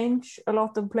change a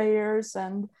lot of players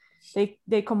and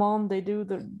they come on, they do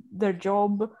their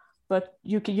job, but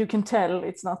you can tell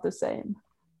it's not the same.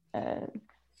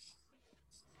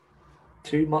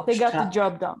 Too much. They got the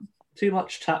job done. Too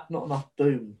much tap, not enough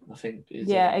boom, I think.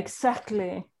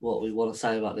 Exactly. What we want to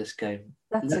say about this game.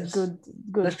 That's a good.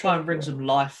 Let's try and bring some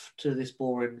life to this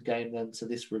boring game then, so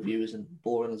this review isn't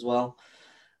boring as well.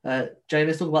 Jane,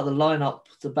 let's talk about the lineup,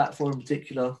 the back four in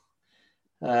particular.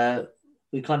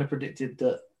 We kind of predicted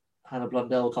that Hannah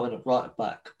Blundell would come in at right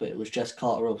back, but it was Jess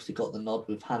Carter obviously got the nod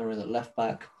with Hannah in at left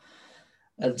back.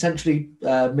 And essentially,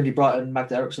 Millie Bright and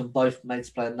Magda Eriksson both made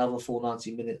to play another full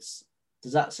 90 minutes.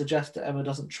 Does that suggest that Emma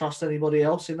doesn't trust anybody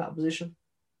else in that position?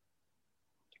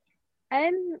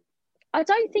 I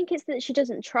don't think it's that she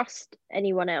doesn't trust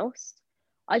anyone else.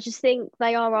 I just think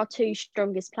they are our two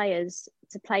strongest players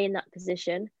to play in that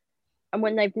position. And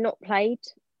when they've not played,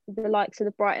 the likes of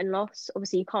the Brighton loss,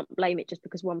 obviously you can't blame it just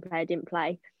because one player didn't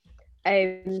play.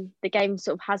 The game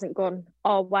sort of hasn't gone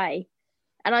our way.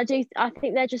 And I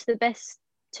think they're just the best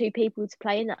two people to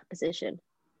play in that position.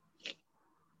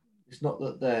 It's not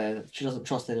that she doesn't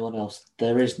trust anyone else.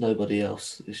 There is nobody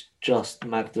else. It's just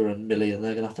Magda and Millie, and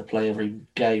they're going to have to play every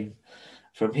game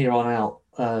from here on out,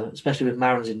 especially with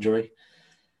Maren's injury.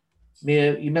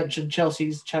 Mia, you mentioned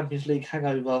Chelsea's Champions League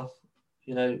hangover,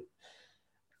 and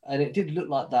it did look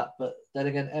like that, but then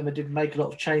again, Emma did make a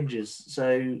lot of changes.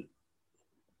 So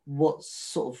what's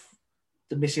sort of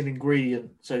the missing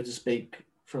ingredient, so to speak,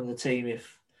 from the team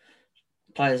if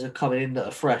players are coming in that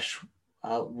are fresh?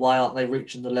 Why aren't they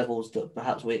reaching the levels that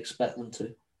perhaps we expect them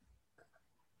to?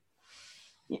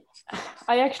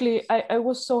 I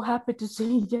was so happy to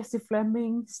see Jessie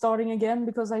Fleming starting again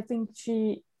because I think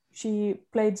she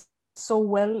played so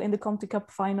well in the Conti Cup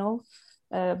final,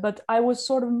 but I was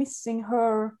sort of missing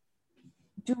her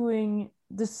doing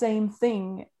the same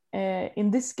thing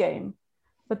in this game.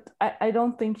 But I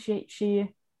don't think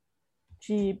she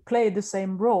played the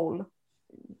same role.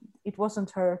 It wasn't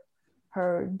her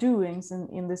doings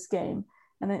in this game,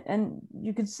 and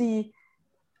you could see,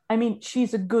 I mean,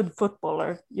 she's a good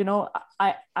footballer.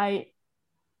 I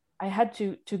had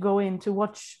to go in to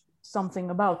watch something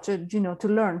about her, to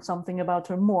learn something about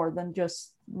her more than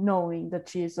just knowing that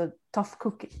she is a tough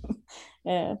cookie.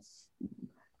 But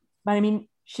I mean,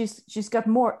 she's got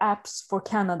more apps for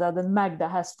Canada than Magda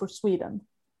has for Sweden,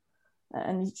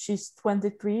 and she's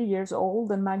 23 years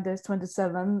old and Magda is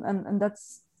 27, and that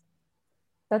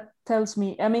tells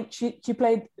me, I mean, she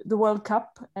played the World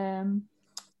Cup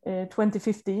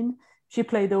 2015. She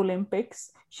played the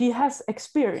Olympics. She has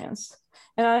experience,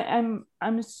 and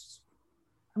I'm just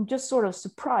sort of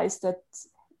surprised that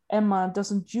Emma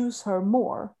doesn't use her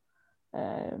more.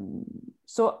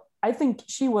 So I think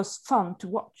she was fun to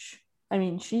watch. I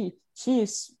mean, she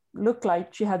looked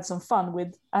like she had some fun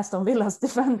with Aston Villa's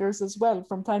defenders as well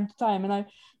from time to time, and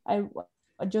I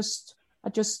just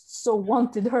so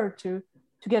wanted her to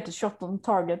get a shot on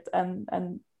target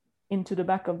and into the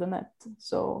back of the net.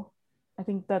 So I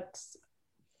think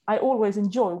I always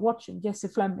enjoy watching Jessie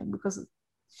Fleming because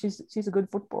she's a good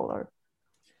footballer.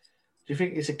 Do you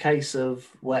think it's a case of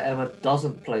where Emma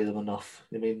doesn't play them enough?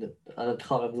 I mean, I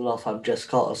can't remember the last time Jess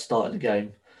Carter started the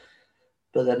game,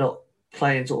 but they're not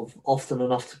playing sort of often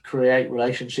enough to create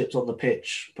relationships on the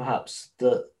pitch, perhaps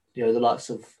that, you know, the likes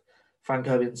of Frank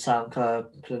Owen, Sam Kerr,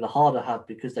 Pernilla Harder have,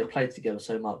 because they played together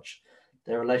so much.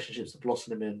 Their relationships are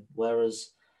blossoming,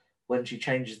 whereas when she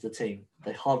changes the team,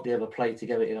 they hardly ever play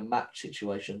together in a match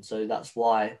situation. So that's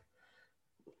why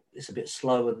it's a bit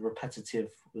slow and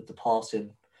repetitive with the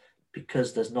passing,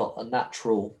 because there's not a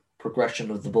natural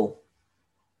progression of the ball.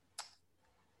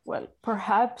 Well,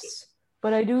 perhaps,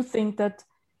 but I do think that,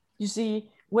 you see,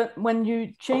 when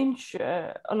you change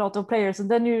a lot of players, and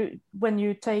then when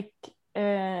you take,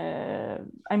 I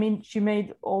mean, she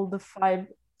made all the 5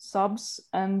 subs,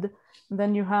 and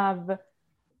then you have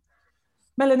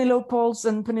Melanie Lopolz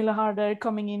and Pernilla Harder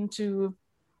coming into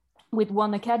with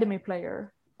one academy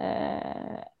player,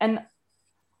 and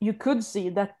you could see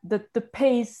that the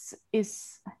pace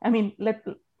is. I mean,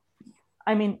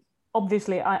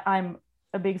 obviously, I'm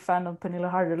a big fan of Pernilla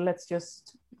Harder. Let's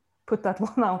just put that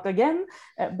one out again.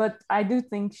 But I do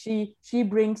think she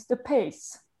brings the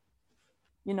pace.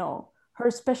 You know, her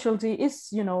specialty is,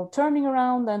 you know, turning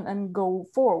around and go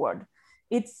forward.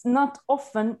 It's not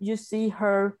often you see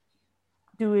her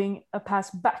doing a pass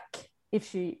back if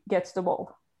she gets the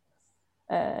ball.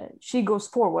 She goes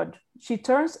forward. She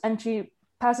turns and she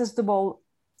passes the ball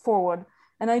forward.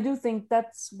 And I do think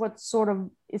that's what sort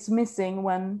of is missing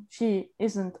when she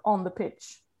isn't on the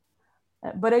pitch.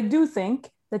 But I do think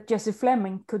that Jessie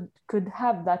Fleming could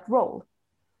have that role.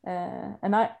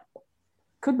 And I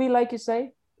could be, like you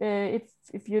say,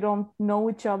 if you don't know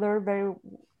each other very,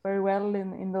 very well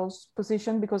in those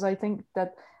positions, because I think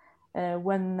that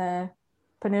when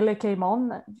Pernilla came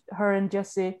on, her and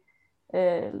Jessie,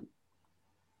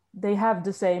 they have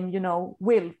the same, you know,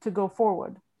 will to go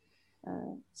forward.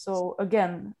 So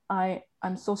again,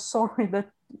 I'm so sorry that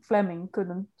Fleming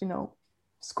couldn't, you know,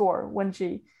 score when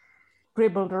she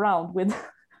dribbled around with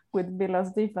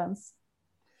Villa's defense.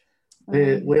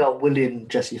 We are willing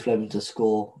Jessie Fleming to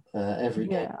score every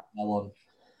game from now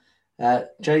on.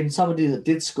 Jane, somebody that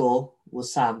did score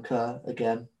was Sam Kerr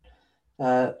again.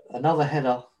 Another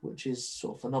header, which is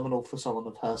sort of phenomenal for someone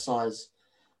of her size.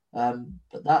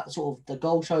 But that sort of, the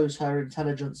goal shows her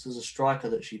intelligence as a striker,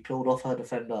 that she peeled off her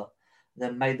defender,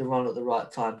 then made the run at the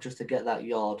right time just to get that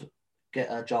yard, get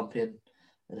her jump in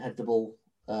and head the ball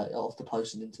off the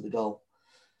post and into the goal.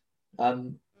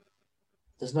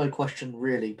 There's no question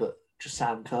really, but just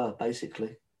Sam Kerr,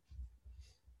 basically.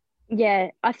 Yeah,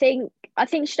 I think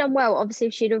she done well. Obviously,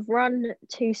 if she'd have run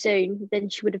too soon, then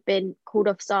she would have been called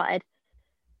offside.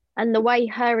 And the way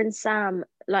her and Sam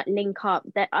like link up,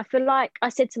 that I feel like, I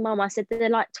said to Mum, I said they're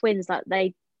like twins, like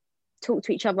they talk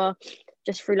to each other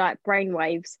just through like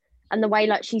brainwaves. And the way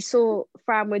like she saw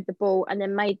Fran with the ball and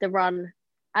then made the run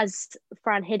as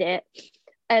Fran hit it.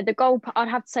 The goal, I'd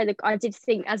have to say that I did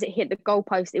think as it hit the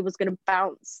goalpost, it was going to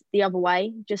bounce the other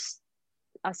way, just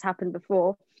as happened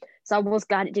before. So I was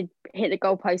glad it did hit the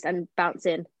goalpost and bounce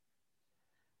in.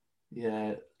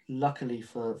 Yeah, luckily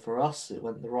for us, it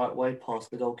went the right way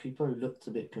past the goalkeeper, who looked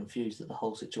a bit confused at the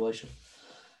whole situation.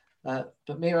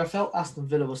 But Mira, I felt Aston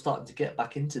Villa was starting to get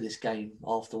back into this game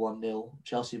after 1-0.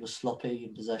 Chelsea was sloppy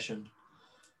in possession.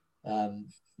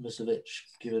 Musovic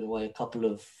giving away a couple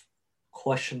of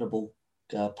questionable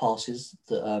passes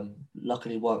that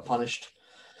luckily weren't punished.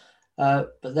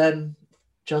 But then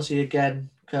Chelsea again,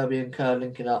 Kirby and Kerr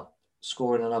linking up,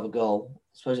 scoring another goal. I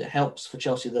suppose it helps for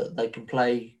Chelsea that they can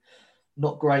play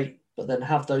not great, but then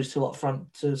have those two up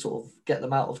front to sort of get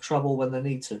them out of trouble when they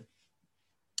need to.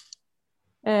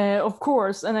 Of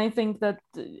course, and I think that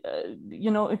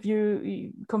if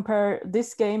you compare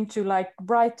this game to like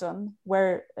Brighton,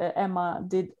 where Emma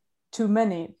did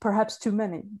perhaps too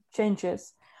many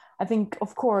changes, I think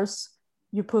of course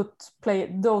you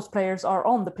those players are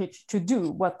on the pitch to do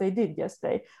what they did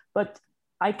yesterday. But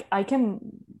I can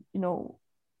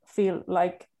feel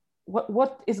like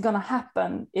what is gonna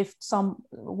happen if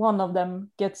one of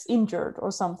them gets injured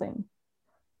or something,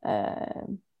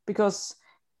 because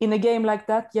in a game like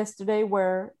that yesterday,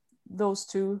 where those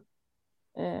two,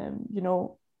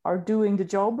 are doing the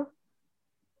job,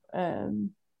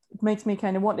 it makes me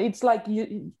kind of want. It's like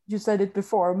you said it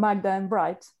before, Magda and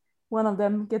Bright. One of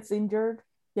them gets injured.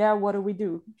 Yeah, what do we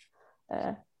do?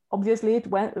 Obviously, it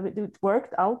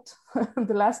worked out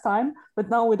the last time, but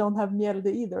now we don't have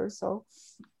Mjelde either. So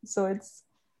it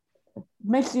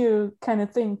makes you kind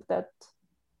of think that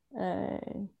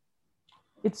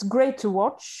it's great to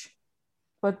watch,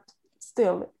 but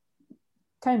still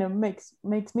kind of makes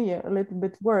me a little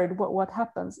bit worried what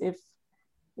happens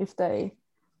if they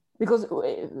because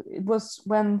it was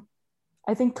when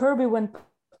I think Kirby went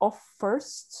off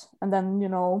first, and then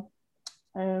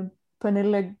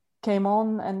Pernille came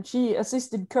on, and she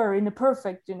assisted Kerr in a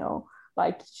perfect,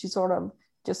 like she sort of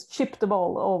just chipped the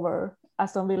ball over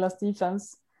Aston Villa's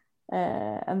defense,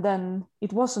 and then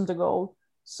it wasn't a goal.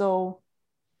 So,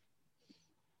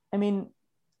 I mean,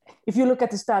 if you look at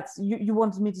the stats, you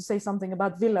wanted me to say something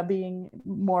about Villa being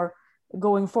more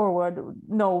going forward.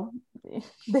 No,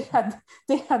 they had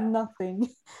nothing.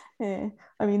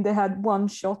 I mean, they had one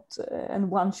shot and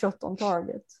one shot on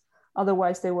target.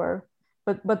 Otherwise, they were.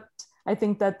 But I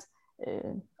think that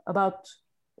about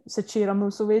Zecira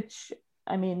Musovic,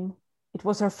 I mean, it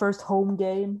was her first home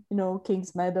game.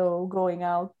 Kingsmeadow going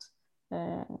out.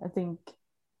 I think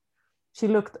she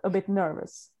looked a bit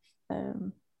nervous.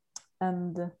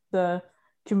 And the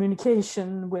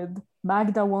communication with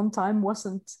Magda one time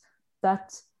wasn't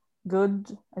that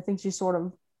good. I think she sort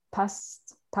of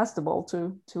passed the ball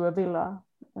to a Villa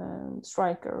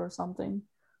striker or something.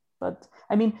 But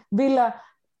I mean, Villa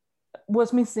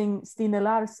was missing Stine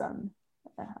Larsen.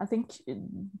 I think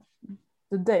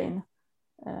the Dane.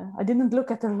 I didn't look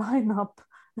at her lineup,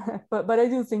 but I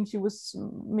do think she was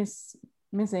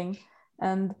missing.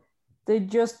 And they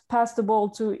just passed the ball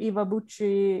to Eva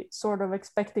Bucci, sort of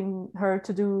expecting her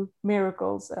to do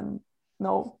miracles. And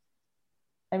no,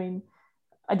 I mean,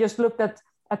 I just looked at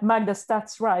Magda's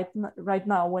stats right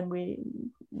now when we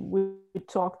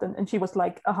talked, and she was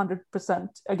like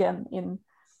 100% again in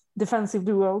defensive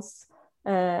duels,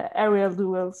 aerial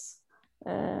duels,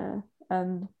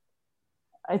 and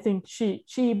I think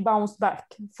she bounced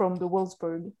back from the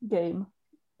Wolfsburg game.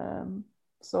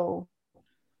 So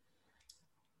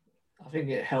I think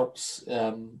it helps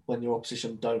when your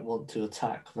opposition don't want to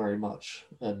attack very much,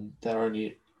 and their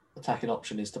only attacking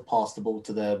option is to pass the ball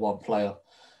to their one player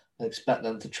and expect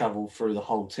them to travel through the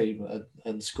whole team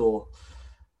and score.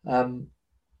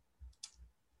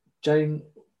 Jane,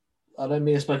 I know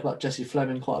Mia spoke about Jessie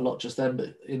Fleming quite a lot just then,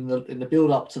 but in the build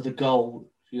up to the goal,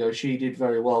 she did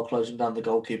very well closing down the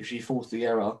goalkeeper. She forced the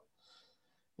error.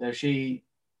 She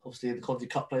obviously in the Conti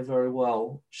Cup played very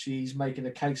well. She's making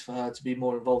a case for her to be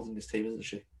more involved in this team, isn't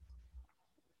she?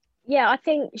 Yeah, I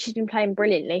think she's been playing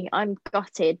brilliantly. I'm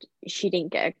gutted she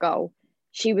didn't get a goal.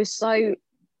 She was so,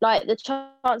 like, the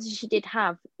chances she did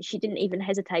have, she didn't even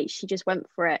hesitate. She just went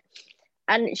for it.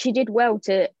 And she did well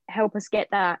to help us get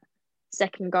that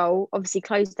second goal. Obviously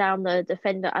closed down the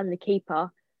defender and the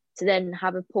keeper to then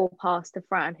have a poor pass to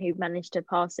Fran, who managed to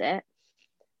pass it.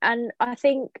 And I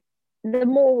think the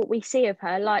more we see of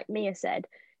her, like Mia said,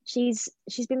 she's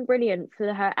been brilliant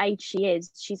for her age she is.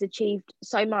 She's achieved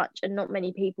so much, and not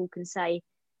many people can say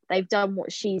they've done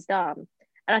what she's done.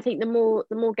 And I think the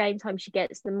more game time she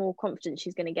gets, the more confidence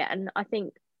she's going to get. And I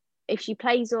think if she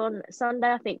plays on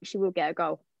Sunday, I think she will get a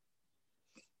goal.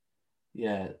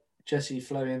 Yeah, Jessie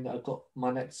Fleming, I've got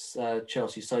my next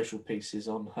Chelsea social pieces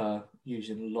on her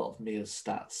using a lot of Mia's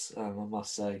stats, I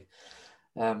must say.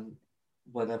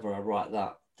 Whenever I write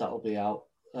that, that'll be out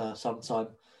sometime.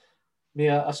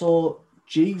 Mia, I saw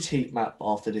G's heat map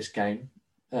after this game.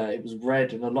 It was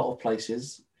red in a lot of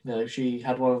places. She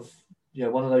had one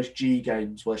of those G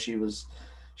games where she was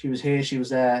here, she was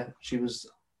there, she was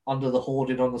under the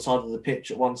hoarding on the side of the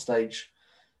pitch at one stage,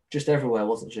 just everywhere,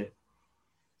 wasn't she?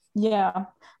 Yeah,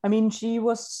 I mean, she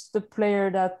was the player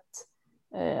that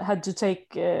had to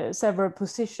take several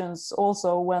positions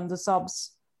also when the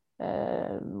subs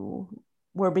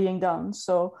were being done.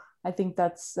 So I think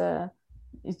that's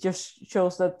it just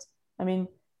shows that, I mean,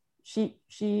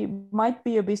 she might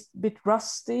be a bit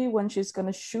rusty when she's going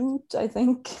to shoot, I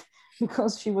think,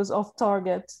 because she was off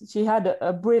target. She had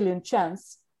a brilliant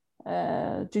chance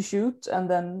to shoot, and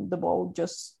then the ball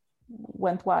just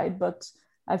went wide. But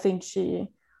I think she,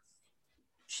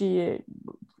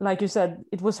 like you said,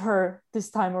 it was her this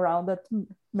time around that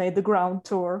made the ground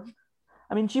tour.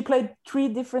 I mean, she played 3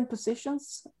 different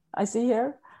positions, I see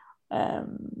here.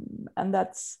 And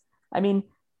that's, I mean,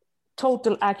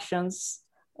 total actions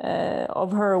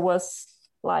of her was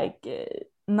like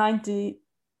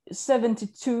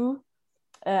 72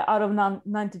 out of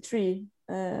 93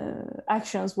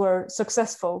 actions were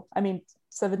successful. I mean,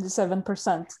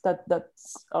 77%,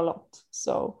 that's a lot.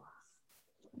 So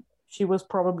she was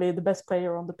probably the best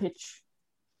player on the pitch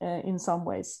in some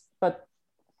ways, but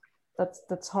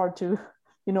that's hard to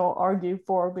argue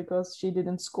for, because she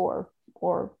didn't score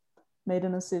or made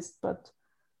an assist, but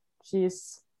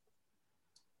she's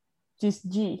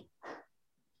G.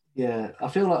 Yeah, I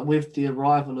feel like with the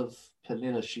arrival of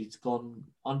Pernille, she's gone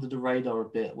under the radar a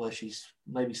bit, where she's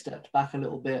maybe stepped back a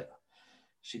little bit.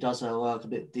 She does her work a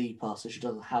bit deeper, so she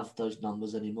doesn't have those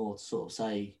numbers anymore to sort of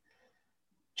say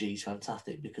G's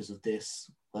fantastic because of this.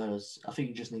 Whereas I think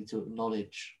you just need to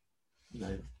acknowledge,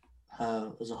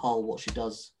 her as a whole, what she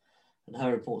does and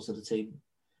her importance to the team.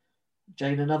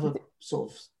 Jane, another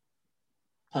sort of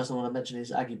person I want to mention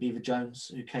is Aggie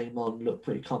Beaver-Jones, who came on, looked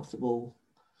pretty comfortable.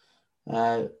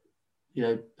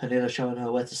 Pernilla showing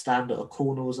her where to stand at a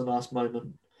corner was a nice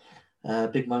moment.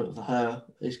 Big moment for her.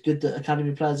 It's good that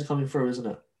academy players are coming through, isn't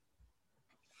it?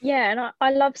 Yeah, and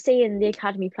I love seeing the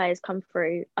academy players come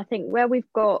through. I think where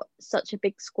we've got such a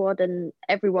big squad and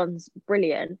everyone's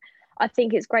brilliant, I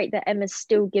think it's great that Emma's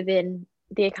still giving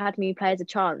the academy players a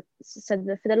chance. So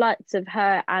for the likes of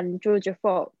her and Georgia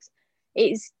Fox,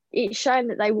 it's shown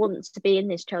that they want to be in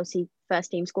this Chelsea first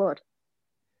team squad.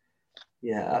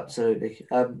 Yeah, absolutely.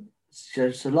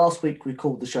 So last week we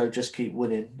called the show Just Keep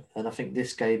Winning, and I think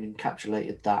this game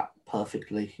encapsulated that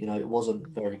perfectly. It wasn't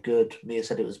very good. Mia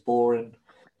said it was boring.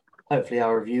 Hopefully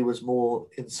our review was more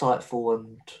insightful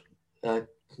and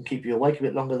can keep you awake a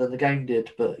bit longer than the game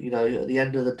did. But, at the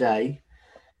end of the day,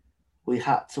 we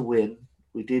had to win.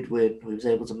 We did win. We was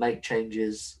able to make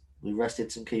changes. We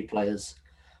rested some key players.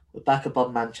 We're back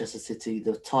above Manchester City.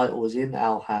 The title is in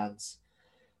our hands.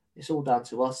 It's all down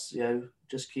to us,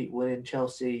 just keep winning.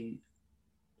 Chelsea,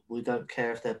 we don't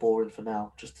care if they're boring for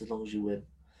now, just as long as you win.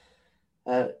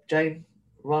 Jane,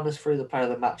 run us through the player of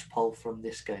the match poll from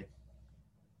this game.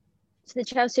 So the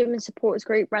Chelsea Women's Supporters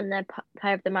Group ran their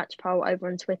player of the match poll over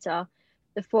on Twitter.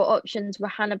 The 4 options were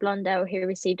Hannah Blundell, who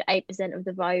received 8% of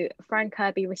the vote, Fran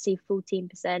Kirby received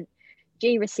 14%,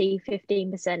 G received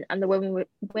 15%, and the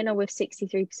winner with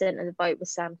 63% of the vote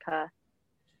was Sam Kerr.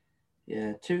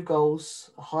 Yeah, 2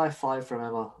 goals, a high five from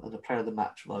Emma, and a player of the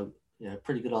match vote.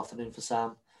 Pretty good afternoon for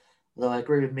Sam. Although I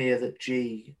agree with Mia that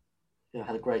G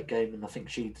had a great game, and I think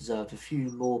she deserved a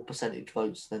few more percentage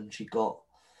votes than she got.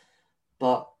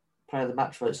 But player of the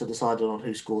match votes are decided on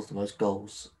who scores the most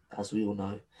goals, as we all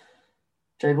know.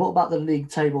 Jane, what about the league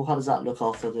table? How does that look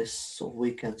after this sort of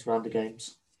weekend's round of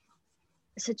games?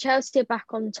 So Chelsea are back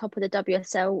on top of the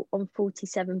WSL on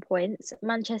 47 points.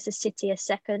 Manchester City are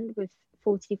second with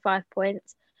 45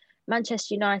 points.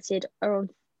 Manchester United are on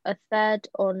a third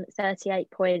on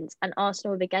 38 points, and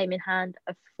Arsenal with a game in hand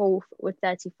are fourth with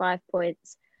 35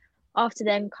 points. After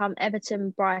them come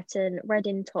Everton, Brighton,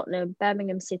 Reading, Tottenham,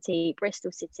 Birmingham City,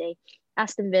 Bristol City,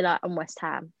 Aston Villa and West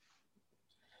Ham.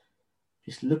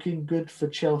 It's looking good for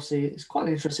Chelsea. It's quite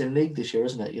an interesting league this year,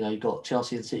 isn't it? You've got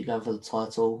Chelsea and City going for the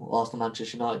title, Arsenal,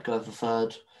 Manchester United going for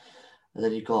third, and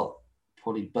then you've got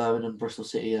probably Birmingham, Bristol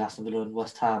City and Aston Villa and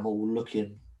West Ham all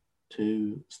looking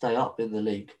to stay up in the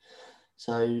league.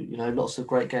 So, lots of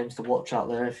great games to watch out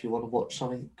there if you want to watch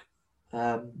something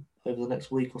over the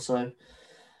next week or so.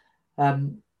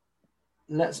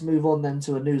 Let's move on then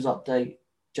to a news update.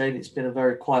 Jane, it's been a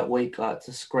very quiet week. I had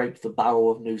to scrape the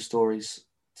barrel of news stories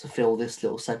to fill this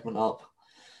little segment up.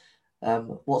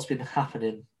 What's been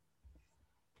happening?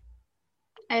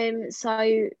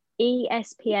 So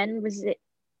ESPN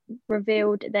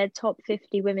revealed their top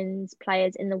 50 women's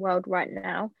players in the world right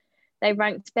now. They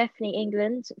ranked Bethany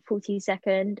England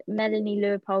 42nd, Melanie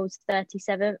Leopold's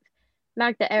 37th,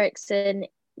 Magda Eriksson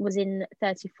was in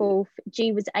 34th,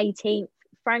 G was 18th,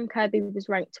 Fran Kirby was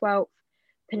ranked 12th,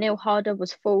 Pernille Harder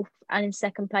was 4th, and in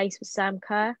second place was Sam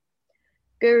Kerr.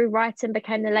 Guru Wrighton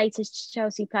became the latest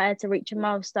Chelsea player to reach a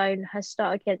milestone. Her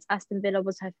start against Aston Villa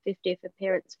was her 50th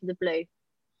appearance for the Blue.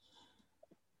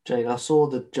 Jane, I saw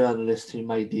the journalist who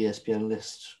made the ESPN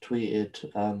list tweeted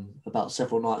about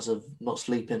several nights of not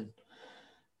sleeping,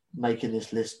 making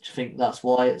this list. Do you think that's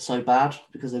why it's so bad?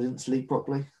 Because they didn't sleep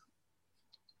properly?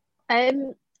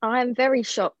 I'm very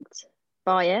shocked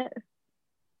by it.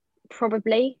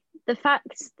 Probably. The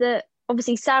fact that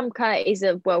obviously Sam Kerr is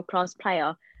a world-class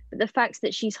player, but the fact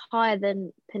that she's higher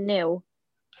than Pernille,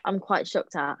 I'm quite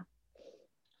shocked at.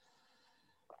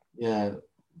 Yeah.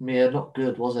 Mia, not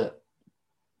good, was it?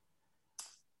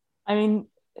 I mean,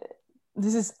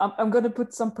 I'm going to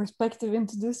put some perspective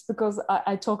into this because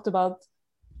I talked about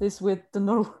this with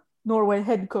the Norway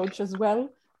head coach as well.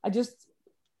 I just,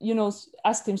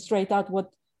 asked him straight out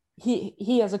what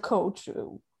he as a coach,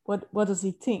 what does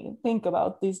he think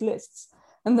about these lists?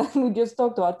 And then we just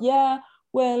talked about,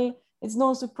 it's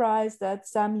no surprise that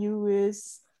Sam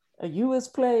Lewis, a US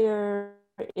player,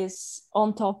 is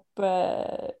on top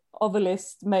of a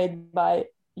list made by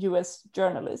US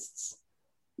journalists.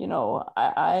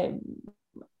 I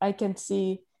can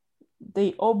see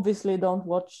they obviously don't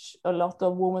watch a lot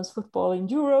of women's football in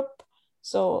Europe,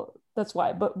 so that's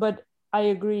why. But I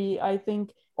agree. I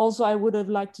think also I would have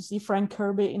liked to see Fran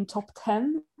Kirby in top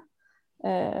 10.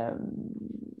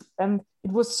 And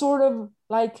it was sort of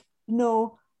like,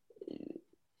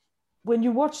 when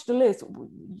you watch the list,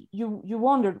 you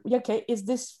wondered, okay, is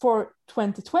this for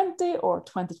 2020 or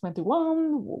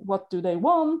 2021? What do they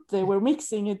want? They were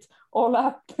mixing it all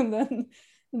up, and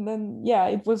then yeah,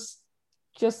 it was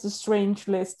just a strange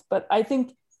list. But I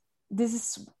think this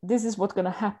is what's going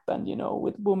to happen,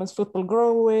 with women's football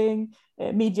growing.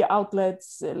 Media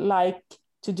outlets like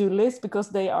to do lists because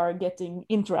they are getting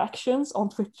interactions on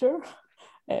Twitter,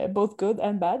 both good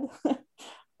and bad.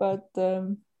 But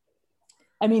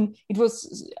I mean,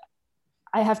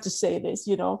 I have to say this,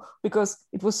 because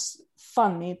it was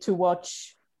funny to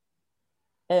watch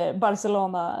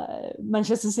Barcelona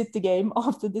Manchester City game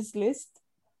after this list,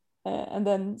 and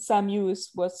then Sam Hughes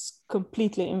was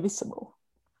completely invisible,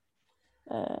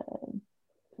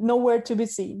 nowhere to be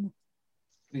seen.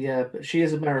 Yeah, but she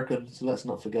is American, so let's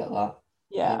not forget that.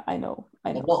 Yeah, I know.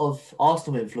 A lot of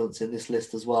Arsenal influence in this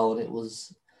list as well, and it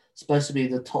was supposed to be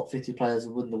the top 50 players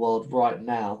who win the world right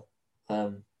now.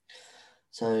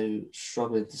 So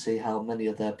struggling to see how many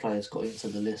of their players got into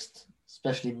the list,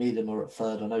 especially Miedema at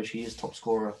third. I know she is top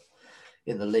scorer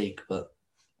in the league, but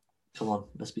come on,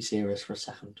 let's be serious for a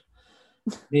second.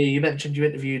 Yeah, you mentioned you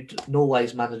interviewed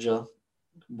Norway's manager.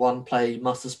 One player you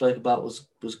must have spoke about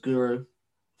was Guru,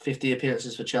 50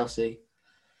 appearances for Chelsea.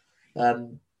 I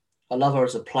love her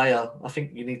as a player. I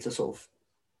think you need to sort of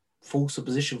force a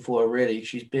position for her, really.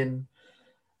 She's been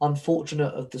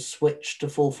unfortunate of the switch to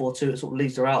 4-4-2. It sort of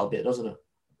leaves her out a bit, doesn't it?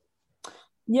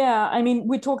 Yeah, I mean,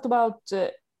 we talked about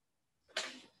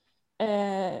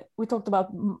Maren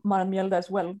Mjelde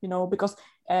as well, because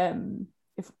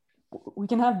if we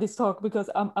can have this talk, because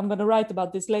I'm going to write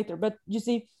about this later. But you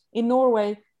see, in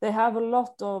Norway, they have a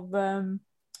lot of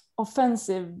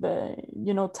offensive,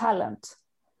 talent.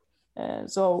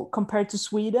 So compared to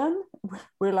Sweden,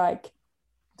 we're like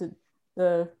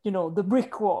the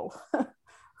brick wall.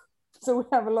 So we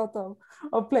have a lot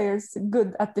of players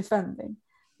good at defending.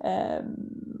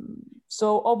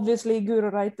 So obviously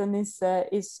Guro Reiten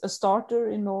is a starter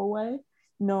in Norway.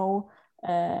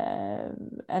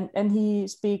 And he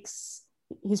speaks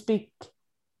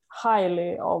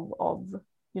highly of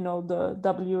the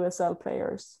WSL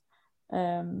players.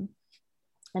 And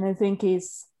I think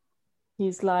he's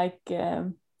like,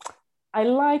 I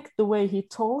like the way he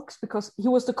talks, because he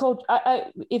was the coach.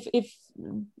 If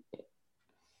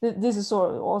this is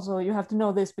also, you have to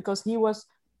know this, because he was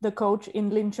the coach in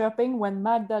Linköping when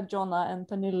Magda, Jonna, and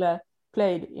Pernille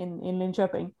played in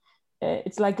Linköping.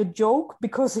 It's like a joke,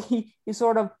 because he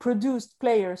sort of produced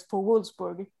players for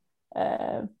Wolfsburg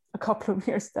a couple of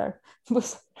years there.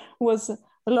 was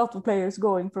a lot of players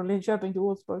going from Linköping to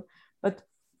Wolfsburg. But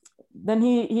then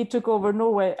he took over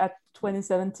Norway at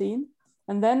 2017.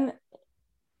 And then,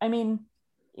 I mean,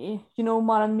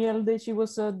 Maren Mjelde, she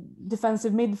was a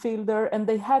defensive midfielder, and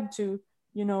they had to,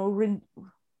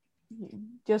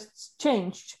 just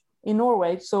change in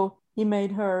Norway. So he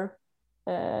made her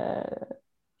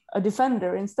a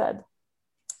defender instead.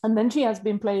 And then she has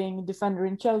been playing defender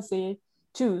in Chelsea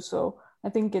too. So I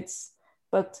think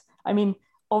but I mean,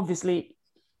 obviously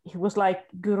he was like,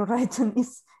 Guro Reiten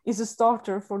is a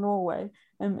starter for Norway.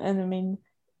 And I mean,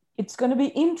 it's going to be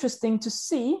interesting to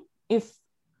see if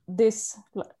this,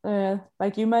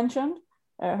 like you mentioned,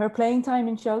 her playing time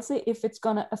in Chelsea, if it's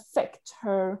going to affect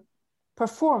her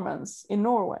performance in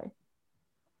Norway.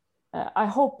 I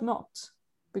hope not,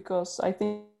 because I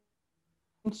think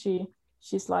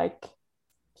she's like,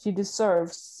 she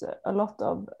deserves a lot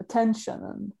of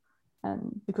attention,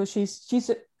 and because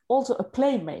she's also a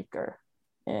playmaker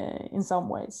in some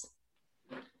ways.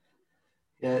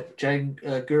 Yeah, Jane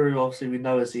Guru, obviously we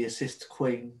know as the assist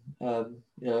queen.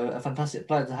 A fantastic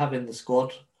player to have in the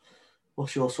squad.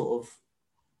 What's your sort of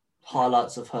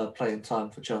highlights of her playing time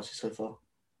for Chelsea so far?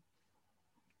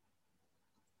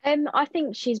 I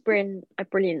think she's been a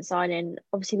brilliant signing.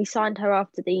 Obviously, we signed her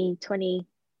after the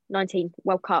 2019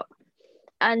 World Cup,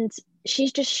 and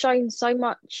she's just shown so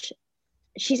much.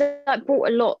 She's like brought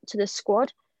a lot to the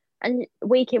squad, and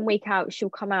week in, week out, she'll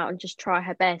come out and just try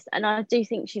her best. And I do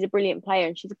think she's a brilliant player,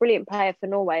 and she's a brilliant player for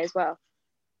Norway as well.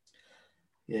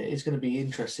 Yeah, it's going to be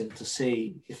interesting to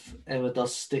see if Emma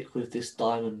does stick with this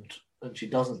diamond and she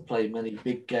doesn't play many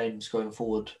big games going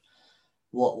forward,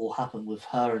 what will happen with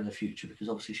her in the future, because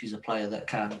obviously she's a player that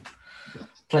can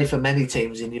play for many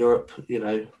teams in Europe,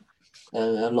 and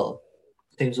a lot of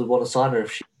teams would want to sign her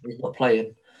if she's not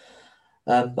playing.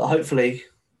 But hopefully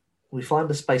we find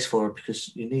a space for her,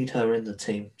 because you need her in the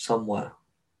team somewhere.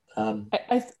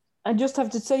 I just have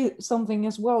to say something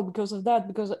as well because of that,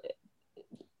 because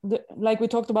like we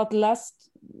talked about last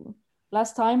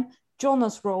time,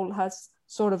 Jonna's role has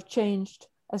sort of changed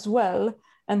as well,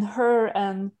 and her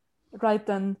and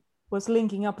Reiten was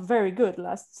linking up very good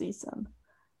last season.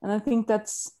 And I think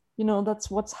that's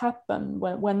what's happened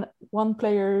when one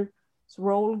player's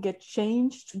role gets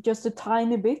changed just a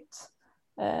tiny bit.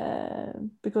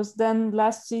 Because then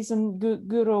last season,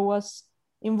 Guro was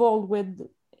involved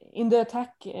in the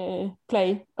attack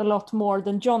play a lot more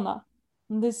than Jonna.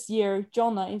 And this year,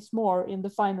 Jonna is more in the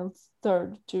final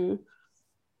third to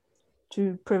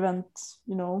prevent,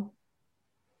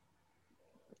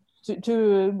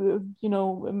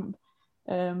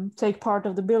 take part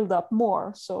of the build-up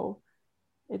more. So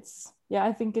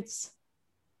I think it's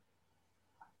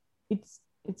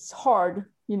hard,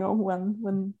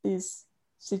 when these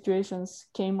situations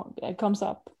comes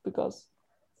up,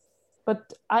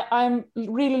 but I'm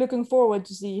really looking forward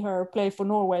to see her play for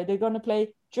Norway. They're going to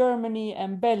play Germany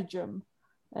and Belgium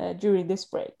during this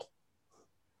break.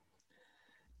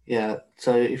 Yeah,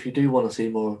 so if you do want to see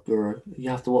more of Guro,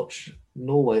 you have to watch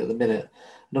Norway at the minute.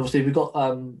 And obviously we've got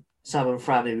Sam and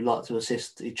Fran who like to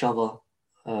assist each other.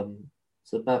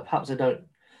 So perhaps they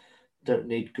don't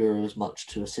need Guro as much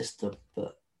to assist them.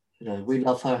 But, we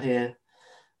love her here.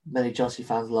 Many Chelsea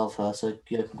fans love her. So,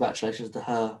 congratulations to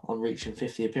her on reaching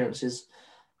 50 appearances.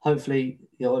 Hopefully,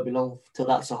 it won't be long till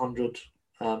that's 100,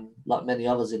 like many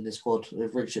others in this squad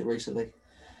who've reached it recently.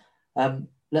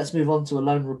 Let's move on to a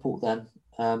loan report then.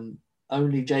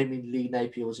 Only Jamie Lee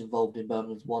Napier was involved in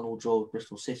Birmingham's 1-1 draw with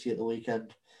Bristol City at the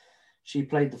weekend. She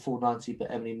played the full 90,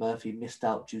 but Emily Murphy missed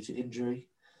out due to injury.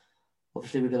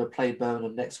 Obviously, we're going to play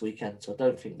Birmingham next weekend, so I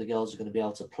don't think the girls are going to be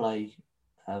able to play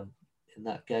in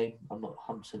that game. I'm not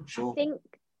 100% sure. I think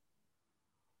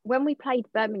when we played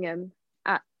Birmingham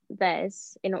at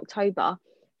theirs in October,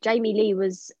 Jamie Lee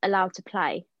was allowed to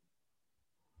play.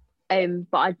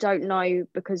 But I don't know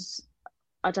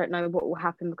what will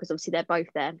happen because obviously they're both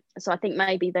there. So I think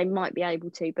maybe they might be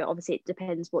able to, but obviously it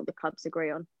depends what the clubs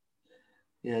agree on.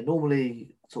 Yeah,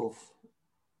 normally sort of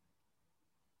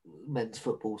men's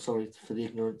football, sorry for the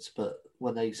ignorance, but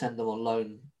when they send them on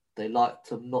loan, they like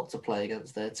them not to play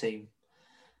against their team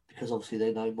because obviously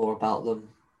they know more about them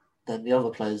than the other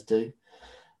players do.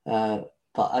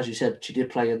 But as you said, she did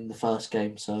play in the first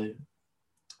game, so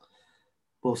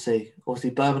we'll see.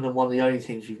 Obviously, Birmingham, one of the only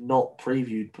teams we've not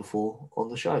previewed before on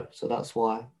the show, so that's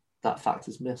why that fact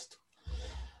is missed.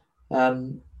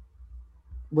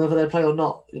 Whether they play or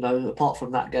not, apart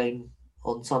from that game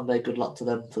on Sunday, good luck to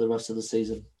them for the rest of the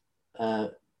season.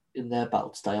 In their battle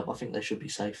to stay up, I think they should be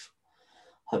safe.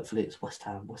 Hopefully it's West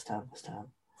Ham.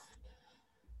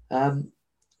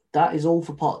 That is all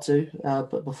for part 2.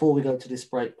 But before we go to this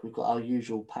break, we've got our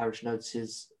usual parish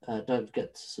notices. Don't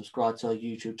forget to subscribe to our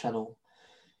YouTube channel.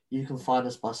 You can find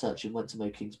us by searching To Mow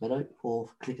Kingsmeadow or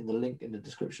clicking the link in the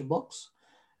description box.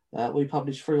 We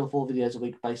publish 3 or 4 videos a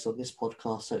week based on this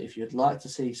podcast. So if you'd like to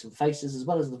see some faces as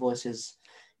well as the voices,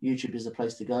 YouTube is the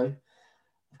place to go.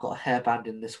 I've got a hairband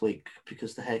in this week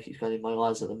because the hair keeps going in my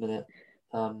eyes at the minute.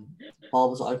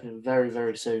 Barbers are opening very,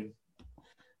 very soon.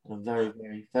 And I'm very,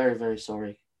 very, very, very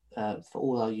sorry for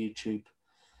all our YouTube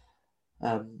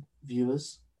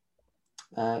viewers.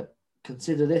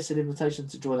 Consider this an invitation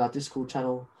to join our Discord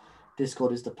channel.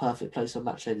 Discord is the perfect place for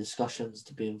matchday discussions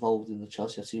to be involved in the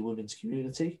Chelsea FC women's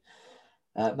community.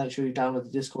 Make sure you download the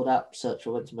Discord app, search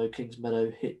for To Mow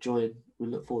Kingsmeadow, hit join. We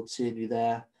look forward to seeing you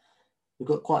there. We've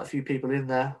got quite a few people in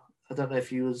there. I don't know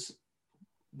if you was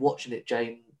watching it,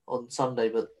 Jane, on Sunday,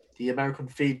 but the American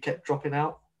feed kept dropping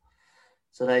out.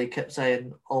 So they kept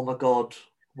saying, "Oh my God,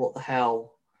 what the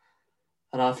hell?"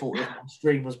 And I thought the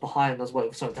stream was behind. I was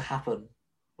waiting for something to happen.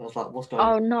 I was like, "What's going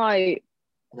on?" Oh no. And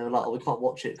they were like, "Oh, we can't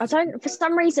watch it." For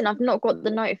some reason, I've not got the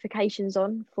notifications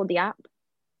on for the app.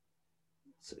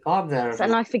 So I'm there.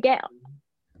 And I forget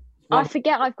I've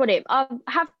got it. I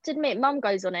have to admit, Mum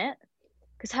goes on it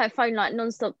because her phone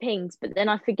non-stop pings, but then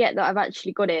I forget that I've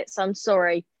actually got it. So I'm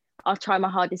sorry. I'll try my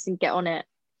hardest and get on it.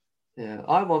 Yeah,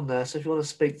 I'm on there. So if you want to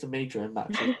speak to me during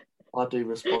matches, I do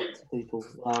respond to people.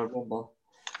 I remember.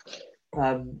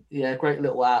 Yeah, great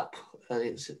little app.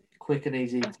 It's quick and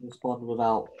easy to respond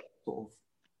without sort of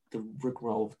the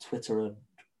rigmarole of Twitter and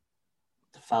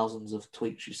the thousands of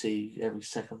tweets you see every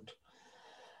second.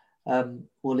 We'll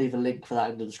leave a link for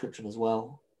that in the description as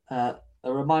well. A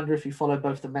reminder, if you follow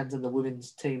both the men's and the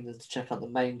women's team, then to check out the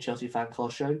main Chelsea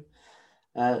Fancast show.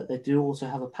 They do also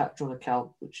have a Patreon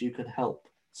account, which you can help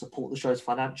support the shows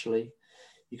financially.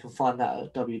 You can find that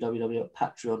at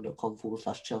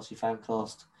www.patreon.com/Chelsea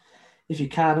Fancast. If you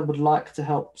can and would like to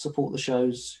help support the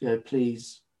shows,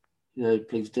 please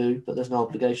do, but there's no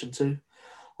obligation to.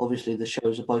 Obviously, the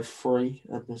shows are both free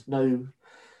and there's no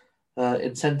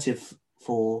incentive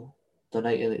for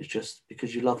donating. It's just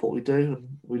because you love what we do,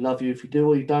 and we love you if you do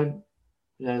or you don't.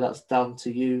 That's down to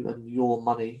you and your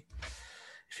money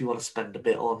if you want to spend a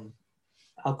bit on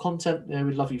our content,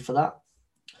 we'd love you for that.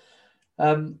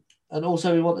 And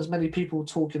also, we want as many people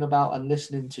talking about and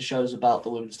listening to shows about the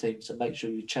women's team. So make sure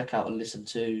you check out and listen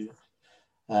to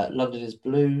London is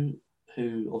Blue,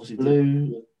 who obviously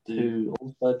did the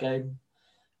Augsburg game.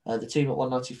 The team at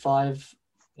 195.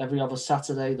 Every other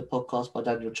Saturday, the podcast by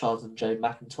Daniel Charles and Jay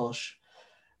McIntosh.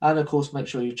 And of course, make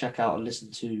sure you check out and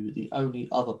listen to the only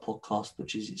other podcast,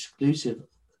 which is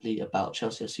exclusively about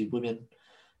Chelsea FC Women,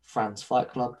 Fran's Fight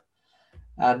Club.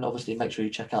 And obviously, make sure you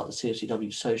check out the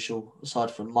CFCW social, aside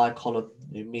from my column,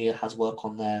 Mia has work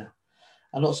on there,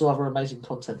 and lots of other amazing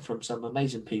content from some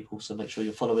amazing people. So make sure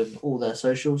you're following all their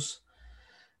socials.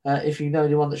 If you know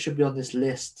anyone that should be on this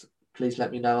list, please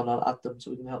let me know and I'll add them so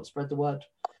we can help spread the word.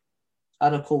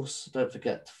 And of course, don't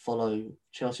forget to follow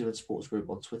Chelsea Women's Sports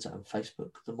Group on Twitter and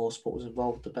Facebook. The more supporters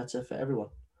involved, the better for everyone.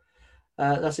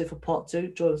 That's it for part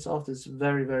 2. Join us after this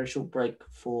very, very short break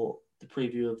for the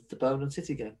preview of the Birmingham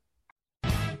City game.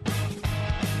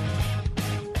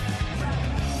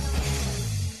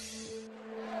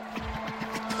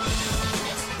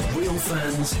 Real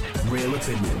fans, real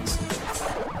opinions.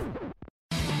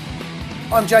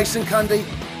 I'm Jason Cundy,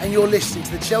 and you're listening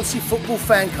to the Chelsea Football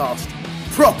Fancast.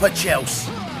 Proper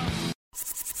Chelsea.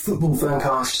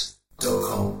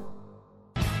 Footballfancast.com.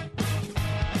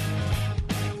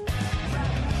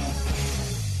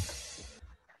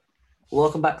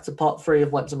 Welcome back to part 3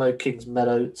 of To Mow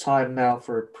Kingsmeadow. Time now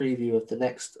for a preview of the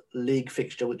next league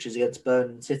fixture, which is against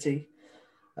Birmingham City.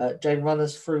 Jane, run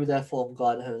us through their form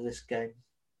guide ahead of this game.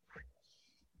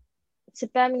 So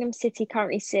Birmingham City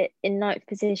currently sit in 9th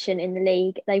position in the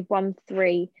league. They've won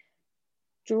 3,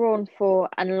 drawn 4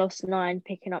 and lost 9,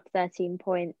 picking up 13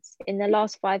 points. In the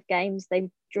last 5 games, they've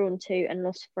drawn 2 and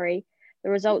lost 3. The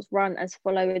results run as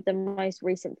follow with the most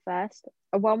recent first: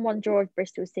 a 1-1 draw of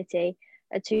Bristol City,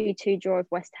 a 2-2 draw of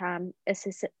West Ham, a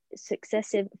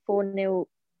successive 4-0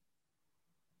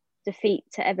 defeat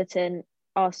to Everton,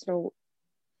 Arsenal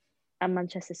and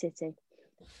Manchester City.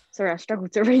 Sorry, I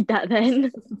struggled to read that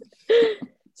then.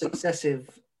 Successive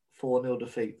 4-0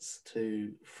 defeats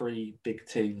to 3 big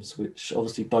teams, which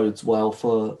obviously bodes well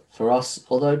for us.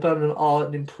 Although Birmingham are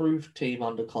an improved team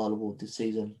under Carla Ward this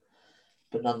season,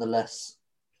 but nonetheless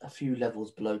a few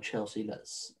levels below Chelsea,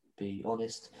 let's be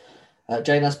honest.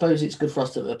 Jane, I suppose it's good for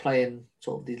us that we're playing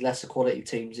sort of these lesser quality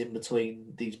teams in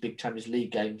between these big Champions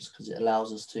League games, because it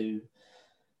allows us to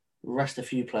rest a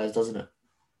few players, doesn't it?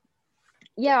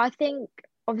 Yeah, I think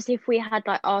obviously if we had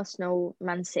like Arsenal,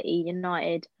 Man City,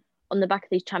 United on the back of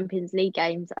these Champions League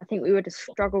games, I think we would have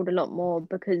struggled a lot more,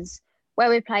 because where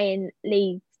we're playing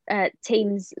league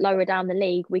teams lower down the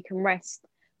league, we can rest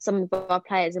some of our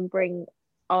players and bring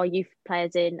our youth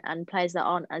players in and players that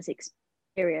aren't as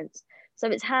experienced. So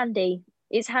it's handy.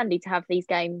 It's handy to have these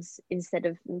games instead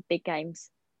of big games.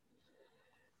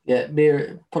 Yeah,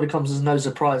 it probably comes as no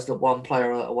surprise that one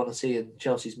player I want to see in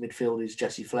Chelsea's midfield is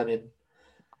Jessie Fleming,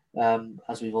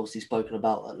 as we've obviously spoken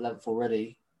about at length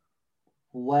already.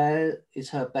 Where is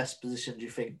her best position, do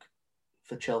you think,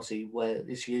 for Chelsea? Where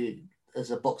is she as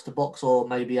a box-to-box, or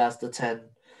maybe as the 10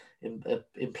 in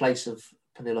place of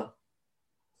Pernilla?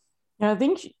 Yeah,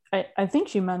 I think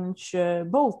she managed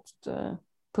both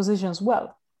positions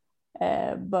well.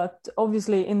 But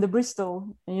obviously in the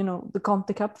Bristol, the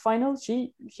Conte Cup final,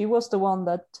 she was the one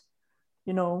that,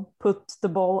 put the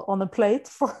ball on a plate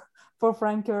for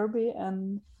Frank Kirby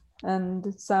and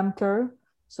Sam Kerr.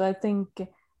 So I think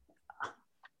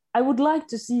I would like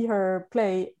to see her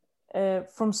play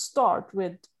from start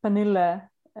with Pernille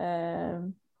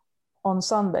on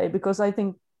Sunday, because I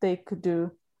think they could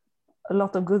do a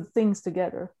lot of good things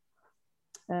together.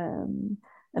 And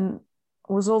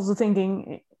was also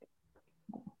thinking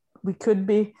we could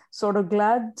be sort of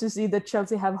glad to see that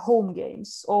Chelsea have home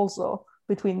games also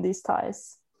between these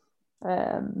ties.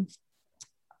 And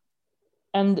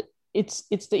it's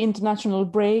the international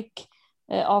break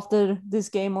after this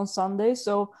game on Sunday.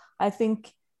 So I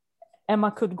think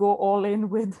Emma could go all in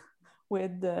with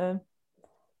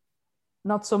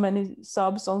not so many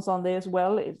subs on Sunday as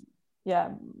well.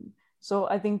 So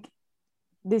I think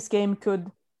this game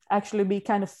could actually be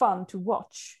kind of fun to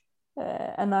watch,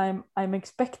 and I'm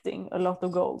expecting a lot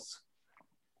of goals.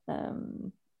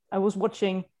 I was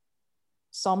watching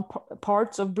some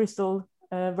parts of Bristol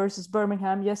versus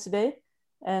Birmingham yesterday,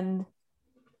 and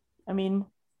I mean,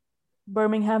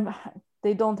 Birmingham,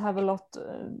 they don't have a lot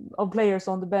of players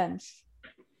on the bench.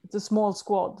 It's a small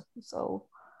squad, so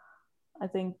I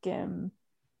think.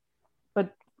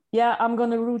 But yeah, I'm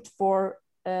gonna root for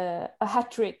a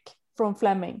hat trick from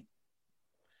Fleming.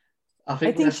 I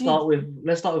think let's start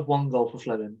with 1 goal for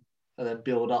Fleming. and then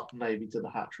build up maybe to the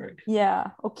hat trick.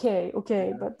 Yeah, okay,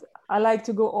 but I like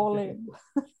to go all in.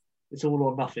 It's all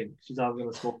or nothing. She's either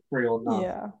going to score 3 or none.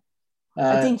 Yeah,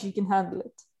 I think she can handle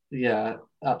it. Yeah,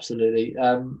 absolutely.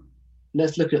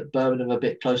 Let's look at Birmingham a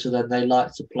bit closer then. They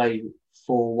like to play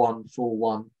 4-1,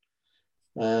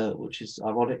 4-1, which is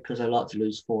ironic because they like to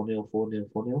lose 4-0,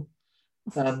 4-0,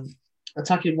 4-0.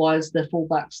 Attacking wise, their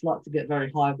fullbacks like to get very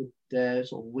high with their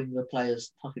sort of winger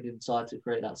players tucking inside to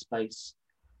create that space,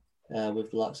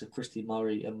 with the likes of Christy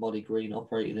Murray and Molly Green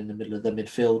operating in the middle of their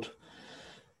midfield.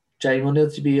 Jane, we'll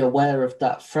need to be aware of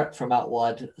that threat from out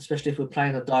wide, especially if we're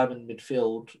playing a diamond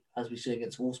midfield, as we see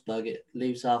against Wolfsburg. It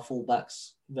leaves our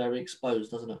fullbacks very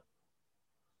exposed, doesn't it?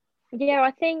 Yeah,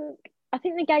 I think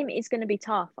the game is going to be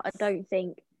tough. I don't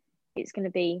think it's going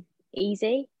to be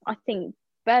easy. I think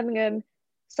Birmingham,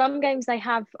 some games they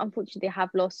have, unfortunately, have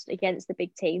lost against the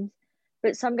big teams,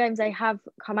 but some games they have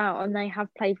come out and they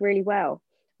have played really well.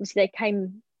 Obviously, they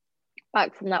came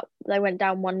back from that. They went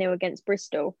down 1-0 against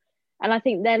Bristol. And I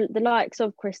think they're the likes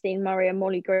of Christine Murray and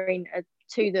Molly Green are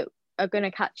two that are going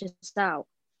to catch us out.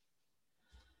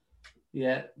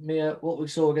 Yeah, Mia, what we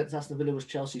saw against Aston Villa was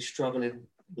Chelsea struggling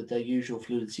with their usual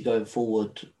fluidity going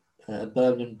forward.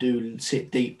 Birmingham do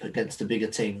sit deep against the bigger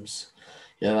teams,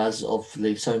 as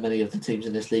obviously so many of the teams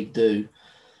in this league do.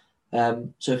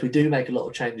 So if we do make a lot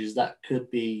of changes, that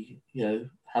could be,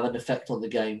 have an effect on the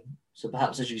game. So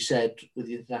perhaps, as you said, with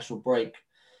the international break,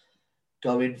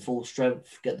 go in full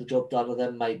strength, get the job done, and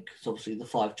then make obviously the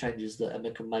 5 changes that Emma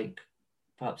can make.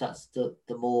 Perhaps that's the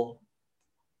more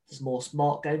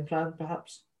smart game plan,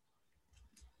 perhaps.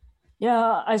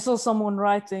 Yeah, I saw someone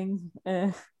writing,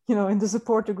 in the